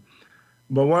to them.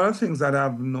 But one of the things that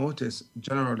I've noticed,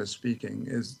 generally speaking,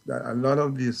 is that a lot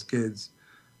of these kids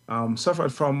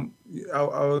suffered from,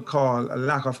 I would call, a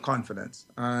lack of confidence.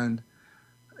 And,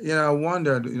 I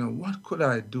wondered, what could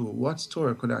I do? What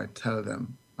story could I tell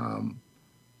them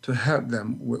to help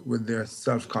them with their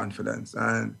self-confidence?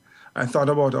 And I thought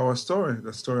about our story,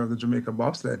 the story of the Jamaican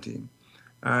Bobsled Team.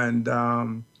 And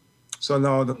so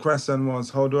now the question was,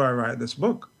 how do I write this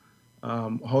book?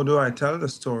 How do I tell the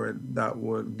story that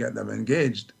would get them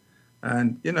engaged?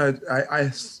 And, I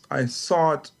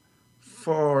sought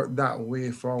for that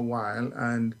way for a while,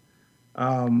 and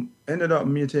ended up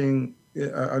meeting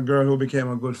a girl who became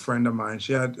a good friend of mine.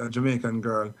 She had a Jamaican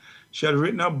girl. She had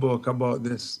written a book about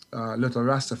this little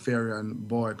Rastafarian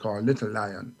boy called Little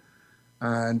Lion.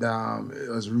 And it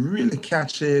was really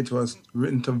catchy. It was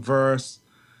written to verse.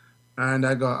 And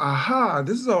I go, aha,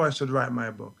 this is how I should write my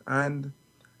book. And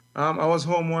I was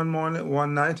home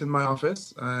one night in my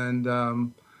office, and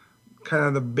kind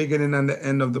of the beginning and the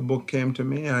end of the book came to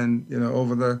me. And,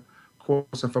 over the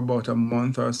course of about a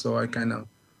month or so, I kind of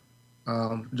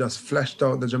just fleshed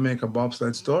out the Jamaica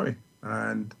bobsled story.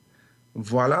 And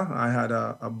voila, I had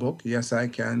a book, Yes I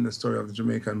Can, the story of the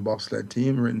Jamaican bobsled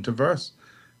team, written to verse.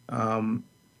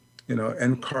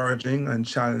 Encouraging and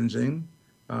challenging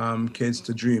kids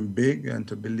to dream big and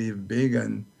to believe big,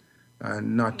 and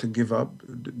not to give up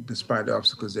despite the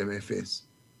obstacles they may face.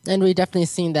 And we definitely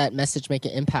seen that message make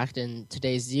an impact in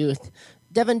today's youth.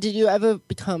 Devon, did you ever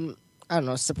become,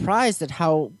 surprised at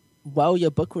how well your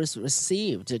book was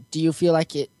received? Do you feel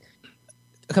like it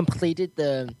completed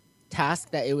the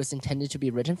task that it was intended to be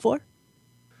written for?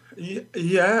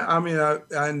 Yeah, I mean,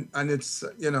 and it's,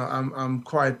 I'm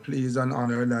quite pleased and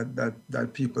honored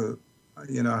that people,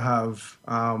 have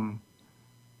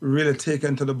really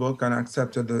taken to the book and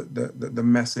accepted the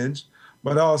message,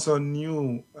 but also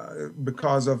knew,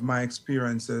 because of my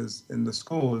experiences in the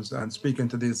schools and speaking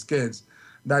to these kids,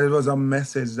 that it was a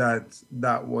message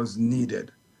that was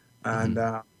needed. And,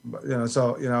 I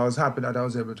was happy that I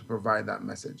was able to provide that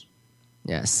message.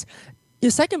 Yes.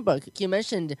 Your second book, you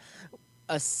mentioned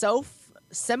a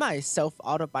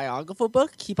semi-self-autobiographical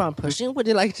book, Keep on Pushing. Would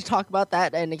you like to talk about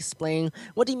that and explain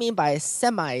what do you mean by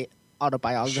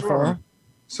semi-autobiographical? Sure.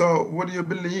 So would you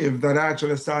believe that I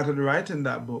actually started writing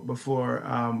that book before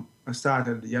I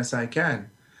started Yes I Can?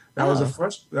 That was the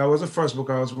first book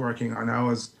I was working on. I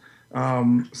was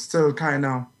still kind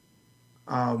of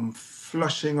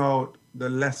flushing out the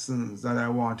lessons that I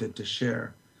wanted to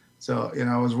share. So,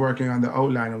 I was working on the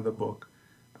outline of the book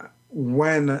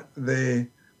when the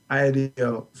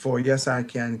idea for Yes I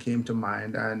Can came to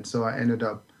mind. And so I ended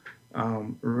up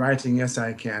writing Yes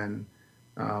I Can,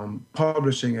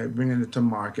 publishing it, bringing it to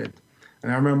market.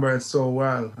 And I remember it so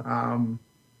well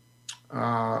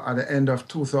at the end of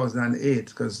 2008,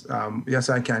 because Yes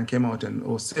I Can came out in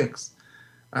 2006.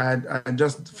 I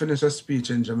just finished a speech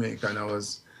in Jamaica, and I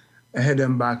was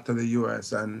heading back to the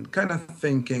US and kind of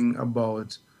thinking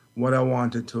about what I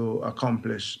wanted to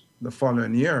accomplish the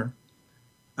following year.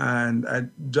 And I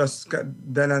just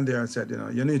then and there said,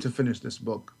 you need to finish this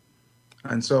book.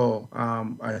 And so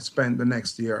I spent the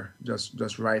next year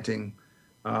just writing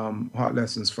hot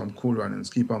lessons from cool runnings,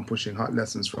 keep on pushing hot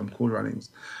lessons from cool runnings.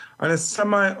 And it's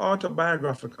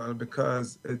semi-autobiographical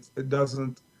because it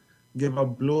doesn't give a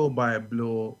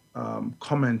blow-by-blow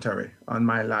commentary on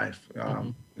my life.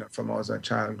 From when I was a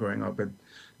child growing up, it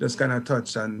just kind of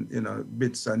touched on,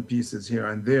 bits and pieces here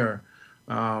and there.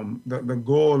 The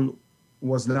goal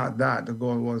was not that. The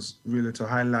goal was really to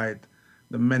highlight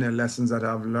the many lessons that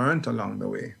I've learned along the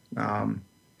way.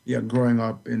 Growing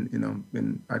up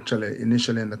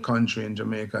initially in the country in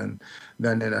Jamaica, and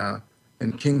then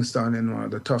in Kingston, in one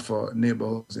of the tougher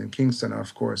neighborhoods in Kingston,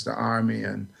 of course, the Army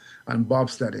and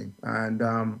bobsledding, and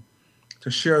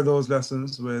to share those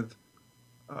lessons with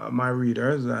my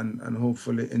readers and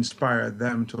hopefully inspire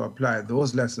them to apply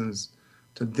those lessons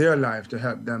to their life to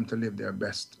help them to live their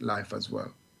best life as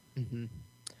well. Mm-hmm.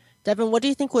 Devon, what do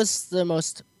you think was the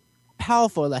most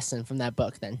powerful lesson from that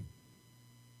book then?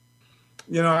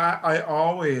 I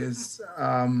always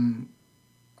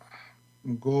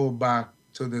go back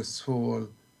to this whole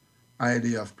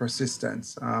idea of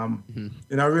persistence. I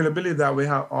really believe that we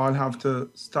all have to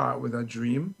start with a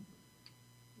dream.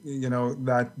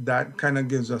 that kind of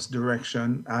gives us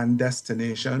direction and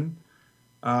destination.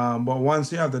 But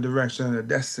once you have the direction and the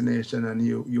destination, and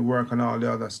you work on all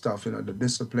the other stuff, the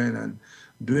discipline and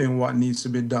doing what needs to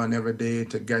be done every day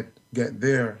to get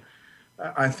there,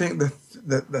 I think the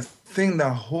thing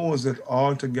that holds it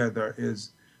all together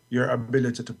is your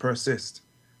ability to persist.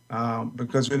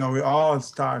 Because we all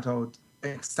start out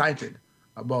excited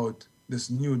about this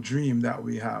new dream that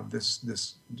we have,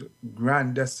 this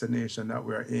grand destination that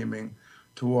we're aiming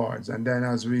towards, and then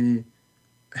as we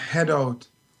head out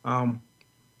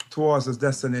towards this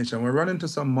destination, we run into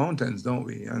some mountains, don't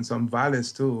we, and some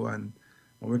valleys too, and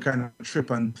we kind of trip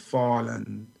and fall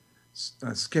and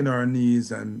skin our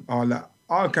knees and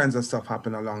all kinds of stuff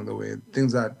happen along the way,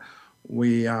 things that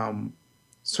we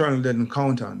certainly didn't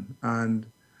count on. And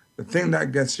the thing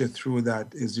that gets you through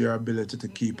that is your ability to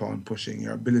keep on pushing,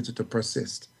 your ability to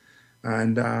persist.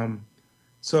 And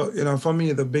so, for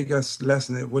me, the biggest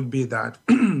lesson it would be that,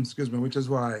 excuse me, which is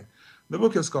why the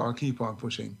book is called Keep On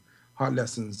Pushing, Hard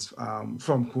Lessons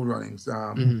from Cool Runnings.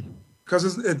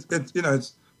 Because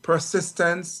it's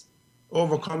persistence,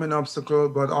 overcoming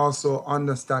obstacles, but also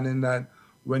understanding that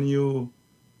when you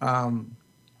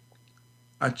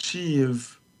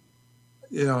achieve,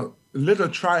 little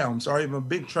triumphs or even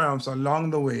big triumphs along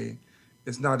the way,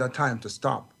 it's not a time to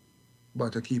stop,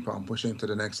 but to keep on pushing to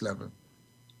the next level.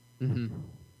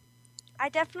 I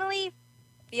definitely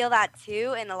feel that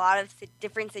too in a lot of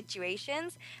different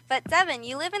situations. But Devon,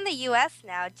 you live in the U.S.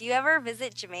 now. Do you ever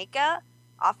visit Jamaica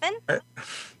often?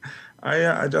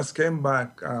 I just came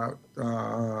back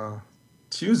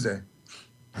Tuesday.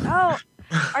 Oh,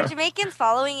 are Jamaicans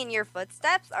following in your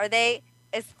footsteps? Are they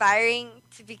aspiring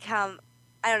to become,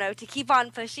 to keep on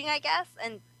pushing, I guess?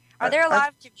 And are there a lot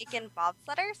of Jamaican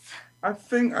bobsledders? I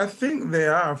think they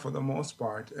are for the most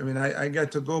part. I mean, I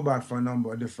get to go back for a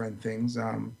number of different things.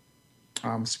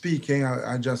 Speaking,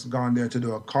 I just gone there to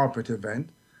do a corporate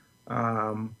event.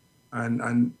 And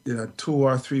 2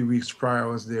 or 3 weeks prior, I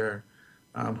was there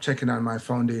checking on my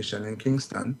foundation in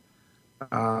Kingston.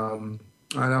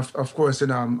 And of course,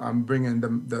 I'm bringing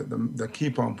the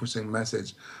keep on pushing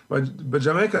message. But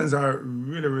Jamaicans are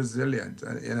really resilient,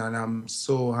 and I'm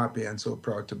so happy and so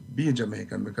proud to be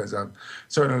Jamaican, because I've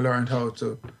certainly learned how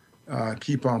to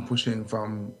keep on pushing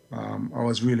from I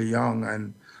was really young,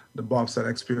 and the bobsled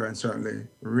experience certainly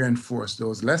reinforced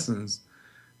those lessons.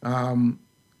 Are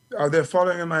they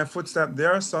following in my footsteps?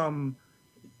 There are some,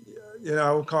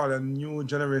 I would call it a new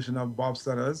generation of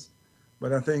bobsledders.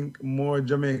 But I think more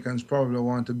Jamaicans probably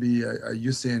want to be a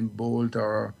Usain Bolt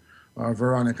or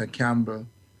Veronica Campbell,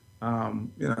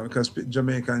 because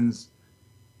Jamaicans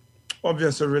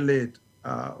obviously relate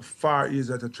far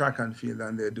easier to track and field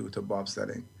than they do to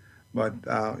bobsledding. But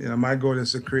my goal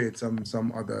is to create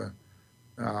some other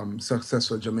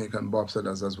successful Jamaican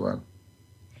bobsledders as well.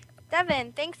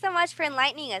 Devon, thanks so much for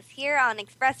enlightening us here on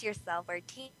Express Yourself, where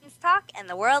teens talk and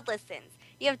the world listens.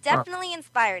 You have definitely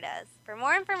inspired us. For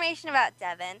more information about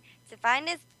Devon, to find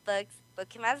his books,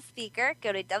 book him as a speaker,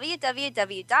 go to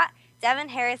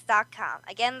www.devonharris.com.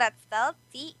 Again, that's spelled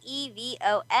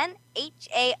DEVONHARRIS.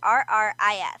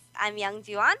 I'm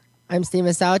Youngjoo Ahn. I'm Steve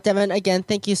Masao. Devon, again,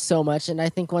 thank you so much. And I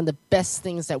think one of the best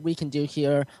things that we can do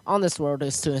here on this world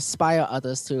is to inspire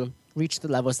others to reach the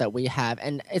levels that we have.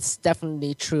 And it's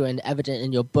definitely true and evident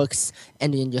in your books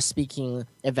and in your speaking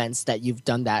events that you've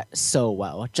done that so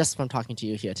well, just from talking to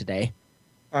you here today.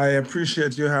 I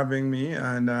appreciate you having me,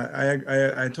 and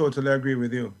I totally agree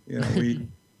with you.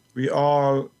 We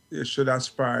all should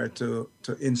aspire to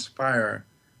inspire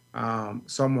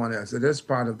someone else. It is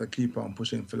part of the keep on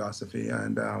pushing philosophy,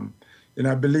 and I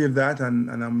believe that, and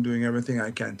I'm doing everything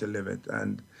I can to live it.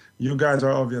 And you guys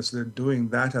are obviously doing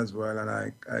that as well, and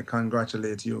I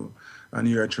congratulate you on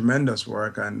your tremendous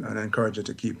work, and encourage you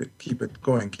to keep it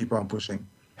going, keep on pushing.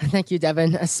 Thank you,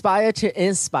 Devon. Aspire to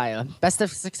inspire. Best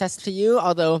of success to you,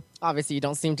 although obviously you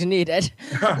don't seem to need it.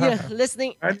 You're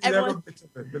listening. I need every bit of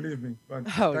it, believe me. But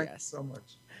thank you so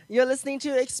much. You're listening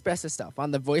to Express Yourself on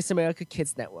the Voice America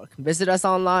Kids Network. Visit us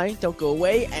online. Don't go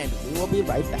away, and we will be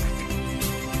right back.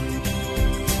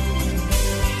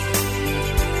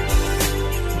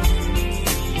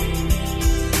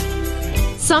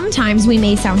 Sometimes we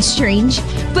may sound strange,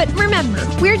 but remember,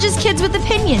 we're just kids with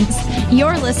opinions.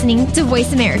 You're listening to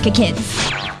Voice America Kids.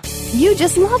 You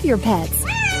just love your pets,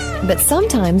 but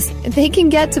sometimes they can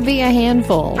get to be a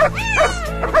handful.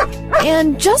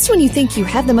 And just when you think you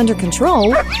have them under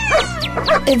control,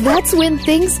 that's when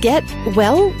things get,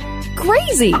 well,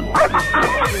 crazy.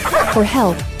 For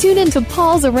help, tune in to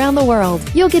Paws Around the World.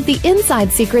 You'll get the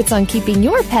inside secrets on keeping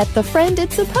your pet the friend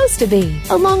it's supposed to be,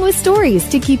 along with stories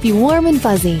to keep you warm and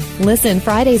fuzzy. Listen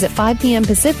Fridays at 5 p.m.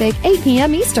 Pacific, 8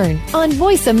 p.m. Eastern on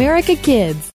Voice America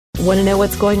Kids. Want to know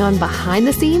what's going on behind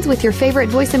the scenes with your favorite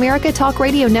Voice America Talk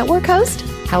Radio Network host?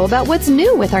 How about what's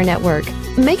new with our network?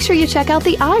 Make sure you check out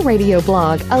the iRadio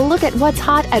blog, a look at what's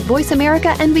hot at Voice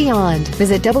America and beyond.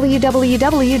 Visit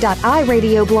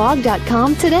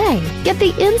www.iradioblog.com today. Get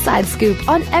the inside scoop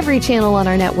on every channel on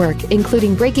our network,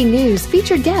 including breaking news,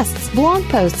 featured guests, blog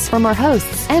posts from our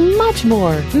hosts, and much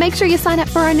more. Make sure you sign up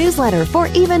for our newsletter for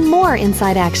even more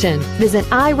inside action. Visit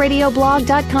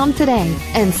iradioblog.com today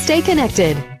and stay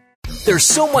connected. There's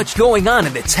so much going on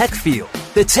in the tech field.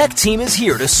 The tech team is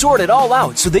here to sort it all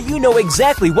out so that you know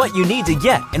exactly what you need to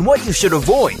get and what you should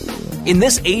avoid. In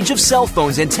this age of cell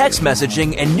phones and text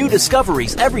messaging and new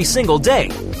discoveries every single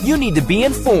day, you need to be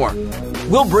informed.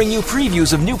 We'll bring you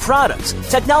previews of new products,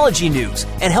 technology news,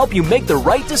 and help you make the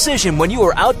right decision when you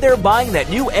are out there buying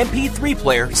that new MP3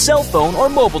 player, cell phone, or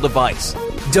mobile device.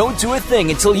 Don't do a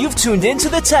thing until you've tuned in to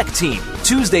the Tech Team,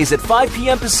 Tuesdays at 5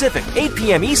 p.m. Pacific, 8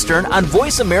 p.m. Eastern on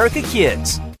Voice America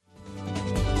Kids.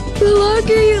 The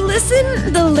longer you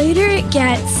listen, the later it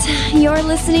gets. You're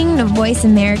listening to Voice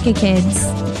America Kids.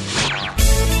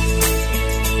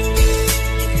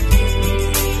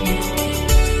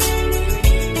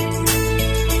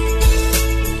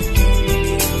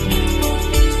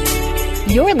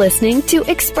 You're listening to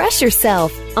Express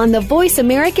Yourself on the Voice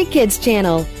America Kids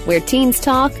channel, where teens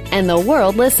talk and the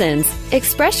world listens.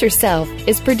 Express Yourself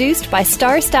is produced by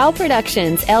Star Style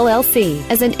Productions, LLC,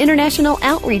 as an international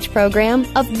outreach program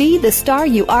of Be the Star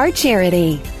You Are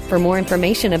charity. For more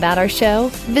information about our show,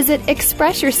 visit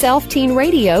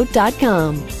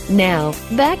expressyourselfteenradio.com. Now,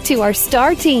 back to our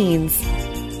star teens.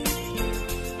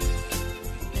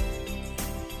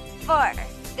 4,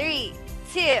 3,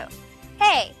 2.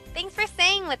 Hey! Thanks for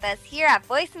staying with us here at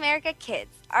Voice America Kids.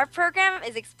 Our program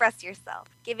is Express Yourself,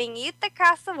 giving youth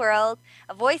across the world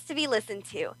a voice to be listened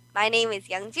to. My name is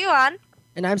Youngjoo Ahn.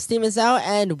 And I'm Steven Zhao,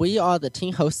 and we are the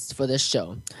team hosts for this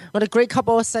show. What a great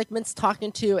couple of segments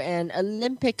talking to an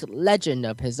Olympic legend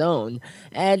of his own.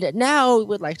 And now we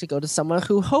would like to go to someone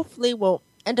who hopefully will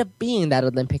end up being that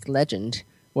Olympic legend.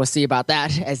 We'll see about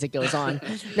that as it goes on.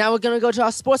 Now we're going to go to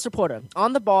our sports reporter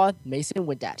on the ball, Mason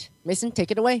Windatt. Mason,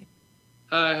 take it away.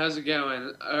 Hi, how's it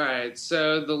going? All right,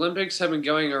 so the Olympics have been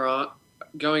going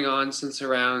on since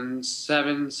around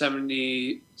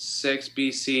 776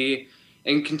 BC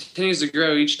and continues to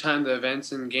grow each time the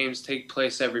events and games take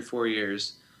place every 4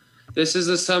 years. There is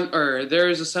a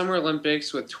Summer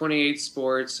Olympics with 28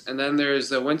 sports, and then there is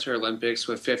the Winter Olympics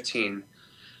with 15.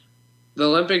 The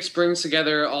Olympics brings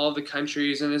together all the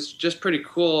countries, and it's just pretty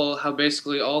cool how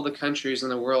basically all the countries in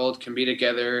the world can be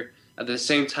together at the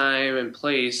same time and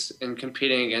place and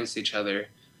competing against each other.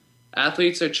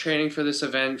 Athletes are training for this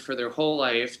event for their whole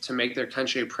life to make their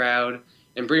country proud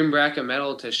and bring back a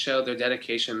medal to show their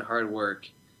dedication and hard work.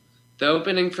 The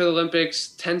opening for the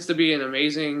Olympics tends to be an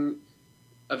amazing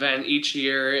event each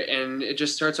year, and it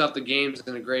just starts off the games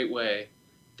in a great way.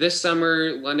 This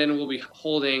summer, London will be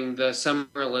holding the Summer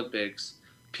Olympics.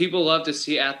 People love to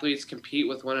see athletes compete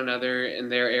with one another in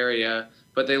their area,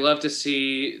 but they love to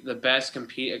see the best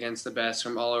compete against the best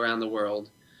from all around the world.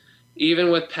 Even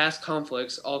with past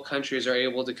conflicts, all countries are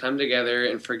able to come together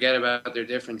and forget about their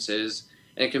differences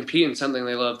and compete in something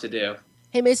they love to do.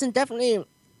 Hey, Mason, definitely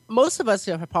most of us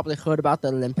here have probably heard about the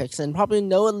Olympics and probably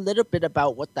know a little bit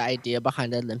about what the idea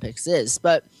behind the Olympics is.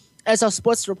 But as our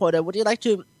sports reporter, would you like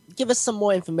to give us some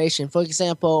more information? For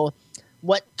example,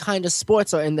 what kind of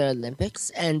sports are in the Olympics,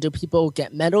 and do people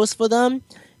get medals for them?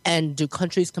 And do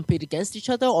countries compete against each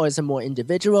other, or is it more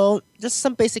individual? Just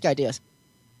some basic ideas.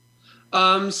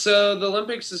 So the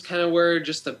Olympics is kind of where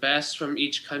just the best from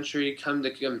each country come to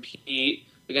compete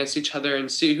against each other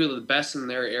and see who the best in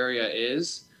their area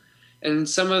is. And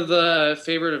some of the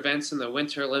favorite events in the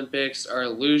Winter Olympics are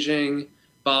lugeing,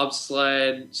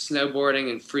 bobsled,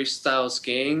 snowboarding, and freestyle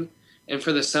skiing. And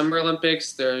for the Summer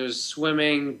Olympics, there's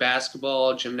swimming,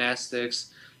 basketball,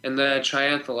 gymnastics, and the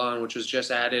triathlon, which was just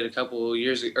added a couple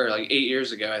years, or like 8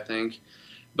 years ago, I think.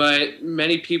 But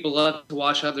many people love to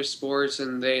watch other sports,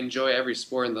 and they enjoy every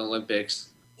sport in the Olympics.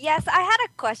 Yes, I had a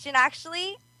question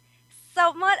actually,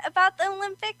 somewhat about the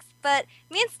Olympics, but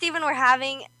me and Steven were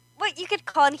having what you could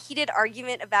call a heated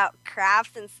argument about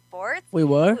crafts and sports. We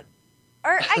were?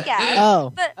 Or I guess.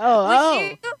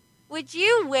 Would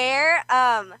you wear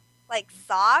like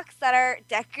socks that are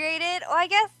decorated? Well, I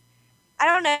guess I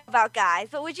don't know about guys,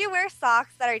 but would you wear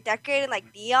socks that are decorated like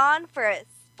neon for a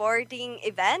sporting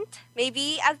event,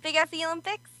 maybe as big as the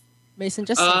Olympics? Mason,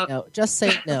 just say no. Just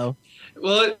say no.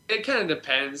 Well, it kind of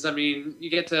depends. I mean, you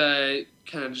get to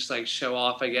kind of just like show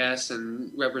off, I guess,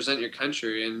 and represent your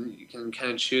country, and you can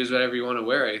kind of choose whatever you want to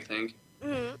wear, I think.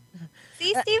 Mm-hmm.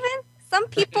 See, Steven? Some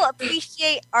people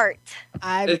appreciate art.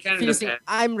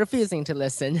 I'm refusing to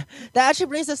listen. That actually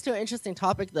brings us to an interesting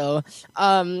topic, though.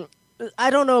 I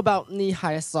don't know about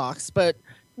knee-high socks, but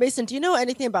Mason, do you know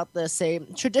anything about the, say,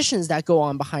 traditions that go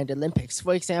on behind the Olympics?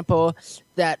 For example,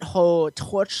 that whole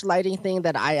torch lighting thing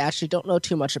that I actually don't know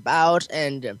too much about,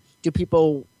 and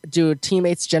do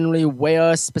teammates generally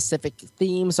wear specific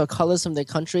themes or colors from their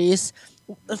countries?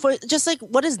 Just like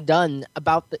what is done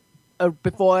about the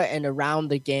before and around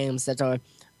the games that are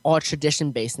all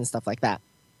tradition-based and stuff like that?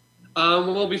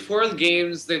 Well, before the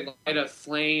games, they light a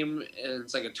flame, and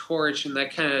it's like a torch, and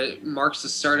that kind of marks the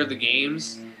start of the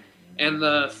games. And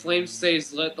the flame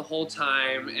stays lit the whole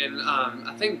time. And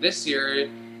I think this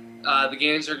year, the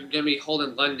games are going to be held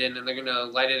in London, and they're going to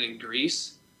light it in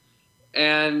Greece.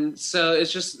 And so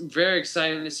it's just very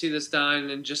exciting to see this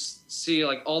done, and just see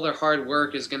like all their hard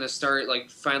work is going to start like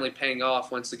finally paying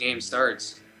off once the game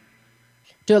starts.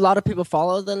 Do a lot of people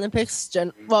follow the Olympics?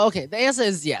 Well, okay, the answer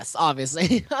is yes,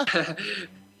 obviously.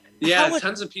 Yeah,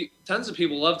 tons of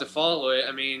people love to follow it.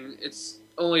 I mean, it's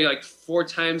only like 4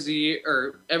 times a year,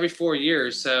 or every 4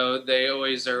 years, so they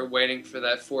always are waiting for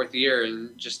that 4th year,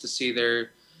 and just to see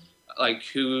their like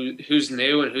who's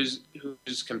new and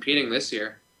who's competing this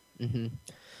year. Mm-hmm.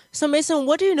 So Mason,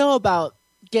 what do you know about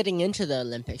getting into the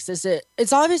Olympics?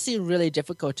 It's obviously really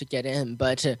difficult to get in,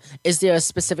 but is there a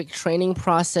specific training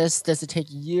process? Does it take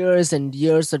years and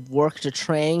years of work to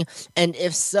train? And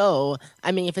if so,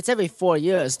 I mean, if it's every 4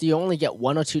 years, do you only get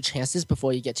 1 or 2 chances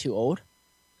before you get too old?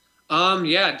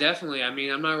 Yeah, definitely. I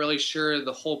mean, I'm not really sure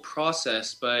the whole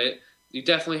process, but you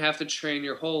definitely have to train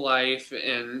your whole life,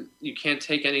 and you can't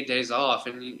take any days off.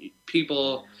 And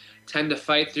people tend to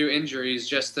fight through injuries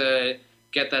just to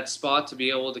get that spot to be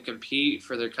able to compete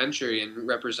for their country and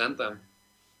represent them.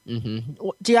 Mm-hmm.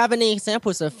 Do you have any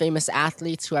examples of famous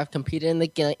athletes who have competed in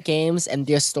the games and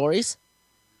their stories?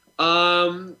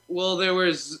 Well, there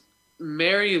was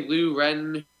Mary Lou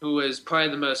Retton, who was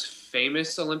probably the most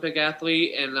famous Olympic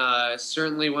athlete, and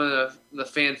certainly one of the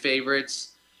fan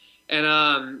favorites.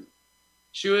 And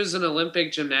she was an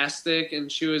Olympic gymnastic,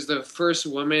 and she was the first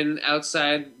woman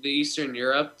outside the Eastern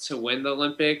Europe to win the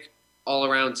Olympic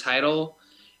all-around title.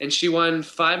 And she won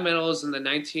 5 medals in the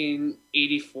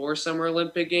 1984 Summer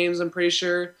Olympic Games, I'm pretty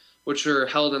sure, which were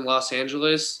held in Los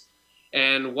Angeles,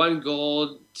 and 1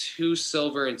 gold, 2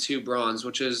 silver, and 2 bronze,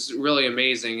 which is really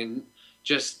amazing and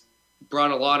just brought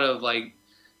a lot of like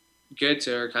good to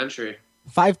her country.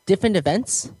 5 different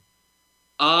events?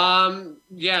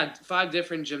 Yeah, 5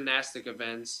 different gymnastic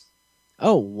events.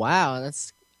 Oh, wow.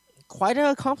 That's quite an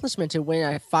accomplishment to win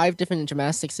at 5 different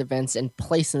gymnastics events and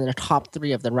place in the top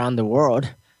 3 of around the world.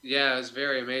 Yeah, it was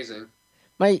very amazing.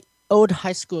 My old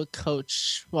high school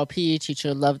coach, PE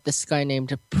teacher, loved this guy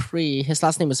named Pre. His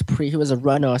last name was Pre. He was a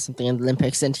runner or something in the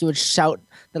Olympics, and he would shout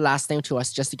the last name to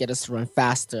us just to get us to run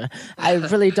faster. I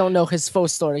really don't know his full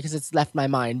story because it's left my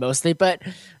mind mostly, but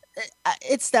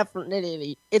it's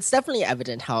definitely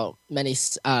evident how many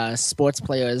sports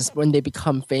players, when they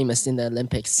become famous in the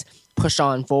Olympics, push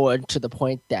on forward to the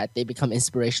point that they become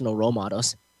inspirational role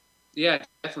models. Yeah,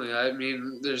 definitely. I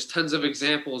mean, there's tons of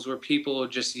examples where people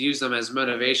just use them as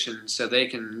motivation so they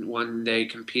can one day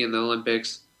compete in the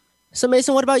Olympics. So,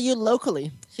 Mason, what about you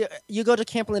locally? You go to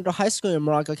Camp Lindo High School in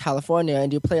Moraga, California,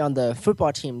 and you play on the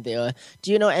football team there.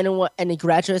 Do you know any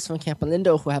graduates from Camp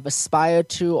Lindo who have aspired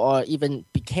to or even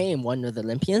became one of the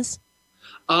Olympians?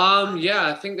 Yeah,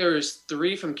 I think there was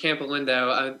 3 from Camp Lindo.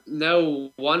 I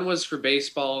know 1 was for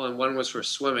baseball and 1 was for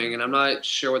swimming, and I'm not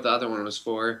sure what the other one was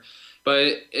for.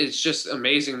 But it's just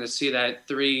amazing to see that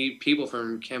 3 people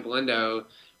from Camp Lindo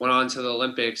went on to the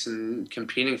Olympics and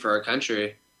competing for our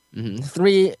country. Mm-hmm.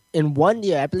 3 in 1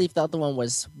 year. I believe the other one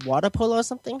was water polo or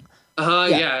something.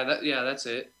 Yeah, that's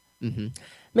it. Mm-hmm.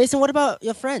 Mason, what about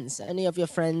your friends? Any of your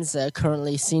friends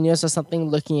currently seniors or something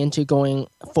looking into going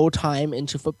full time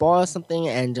into football or something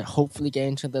and hopefully get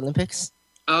into the Olympics?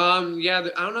 Yeah,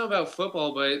 I don't know about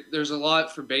football, but there's a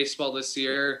lot for baseball this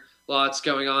year. Lots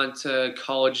going on to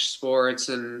college sports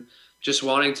and just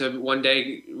wanting to one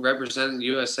day represent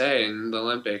USA in the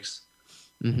Olympics.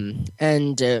 Mm-hmm.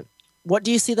 And what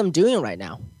do you see them doing right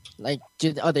now? Like,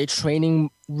 are they training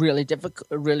really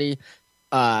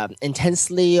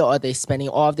intensely, or are they spending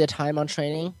all of their time on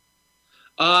training?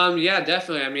 Yeah,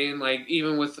 definitely. I mean, like,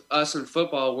 even with us in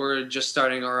football, we're just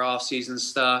starting our off-season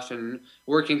stuff and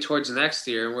working towards next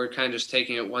year, and we're kind of just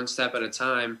taking it one step at a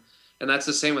time. And that's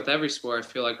the same with every sport, I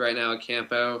feel like, right now at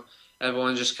Campo.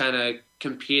 everyone just kind of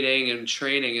competing and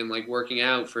training and like working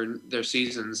out for their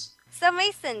seasons. So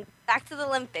Mason, back to the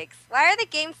Olympics. Why are the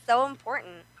games so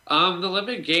important? The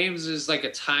Olympic Games is like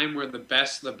a time where the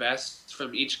best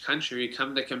from each country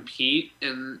come to compete,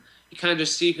 and you kind of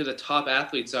just see who the top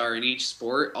athletes are in each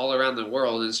sport all around the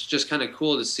world. And it's just kind of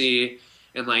cool to see,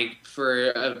 and like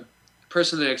for a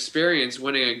person to experience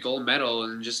winning a gold medal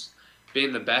and just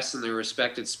being the best in their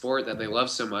respected sport that they love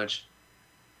so much.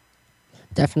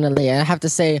 Definitely. I have to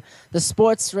say, the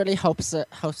sports really helps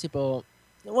people.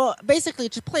 Well, basically,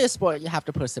 to play a sport, you have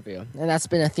to persevere, and that's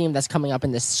been a theme that's coming up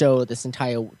in this show, this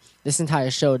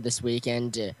entire show this week.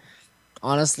 And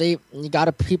honestly, you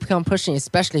gotta keep on pushing,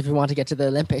 especially if you want to get to the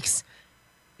Olympics.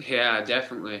 Yeah,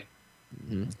 definitely.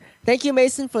 Mm-hmm. Thank you,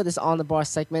 Mason, for this On the Bar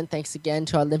segment. Thanks again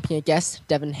to our Olympian guest,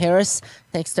 Devon Harris.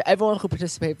 Thanks to everyone who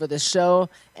participated for this show,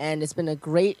 and it's been a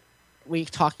great week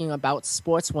talking about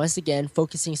sports once again,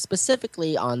 focusing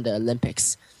specifically on the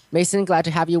Olympics. Mason, glad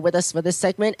to have you with us for this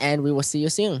segment, and we will see you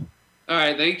soon. All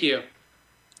right, thank you.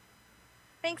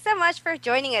 Thanks so much for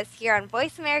joining us here on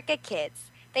Voice America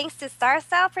Kids. Thanks to Star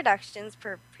Style Productions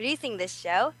for producing this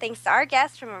show. Thanks to our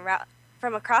guests from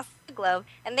across the globe.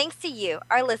 And thanks to you,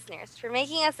 our listeners, for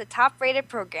making us a top-rated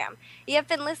program. You have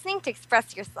been listening to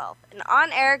Express Yourself, an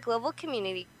on-air global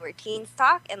community where teens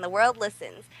talk and the world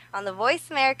listens on the Voice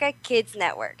America Kids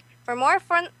Network. For more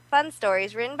fun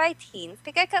stories written by teens,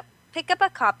 pick up a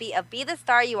copy of Be the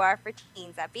Star You Are for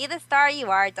Teens at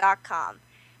BeTheStarYouAre.com.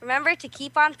 Remember to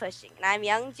keep on pushing. And I'm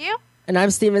Youngjoo. And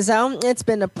I'm Steven Zhou. It's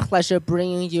been a pleasure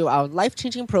bringing you our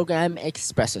life-changing program,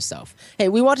 Express Yourself. Hey,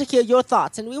 we want to hear your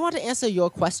thoughts and we want to answer your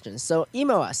questions. So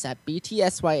email us at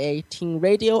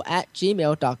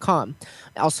btsya.teenradio@gmail.com.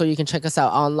 Also, you can check us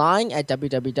out online at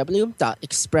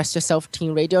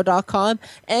www.expressyourselfteenradio.com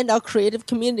and our creative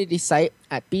community site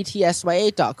at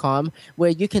btsya.com, where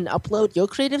you can upload your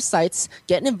creative sites,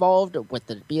 get involved with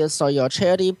the Be the Star You Are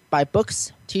charity, buy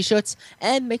books, t-shirts,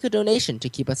 and make a donation to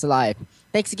keep us alive.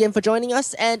 Thanks again for joining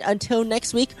us, and until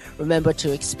next week, remember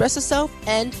to express yourself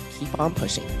and keep on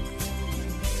pushing.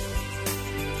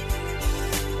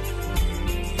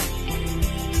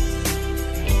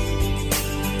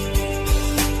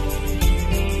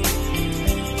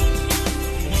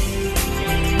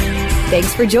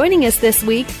 Thanks for joining us this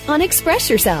week on Express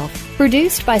Yourself,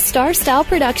 produced by Star Style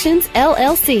Productions,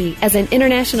 LLC, as an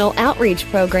international outreach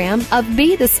program of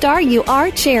Be the Star You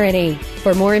Are charity.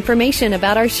 For more information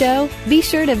about our show, be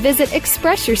sure to visit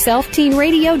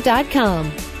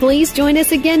ExpressYourselfTeenRadio.com. Please join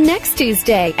us again next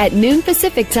Tuesday at noon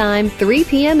Pacific Time, 3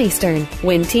 p.m. Eastern,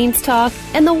 when teens talk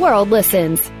and the world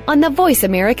listens on the Voice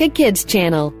America Kids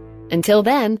channel. Until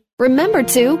then, remember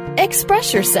to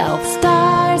express yourself.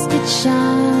 Stars could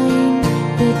shine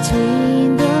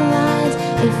between the lines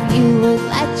if you would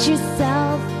let yourself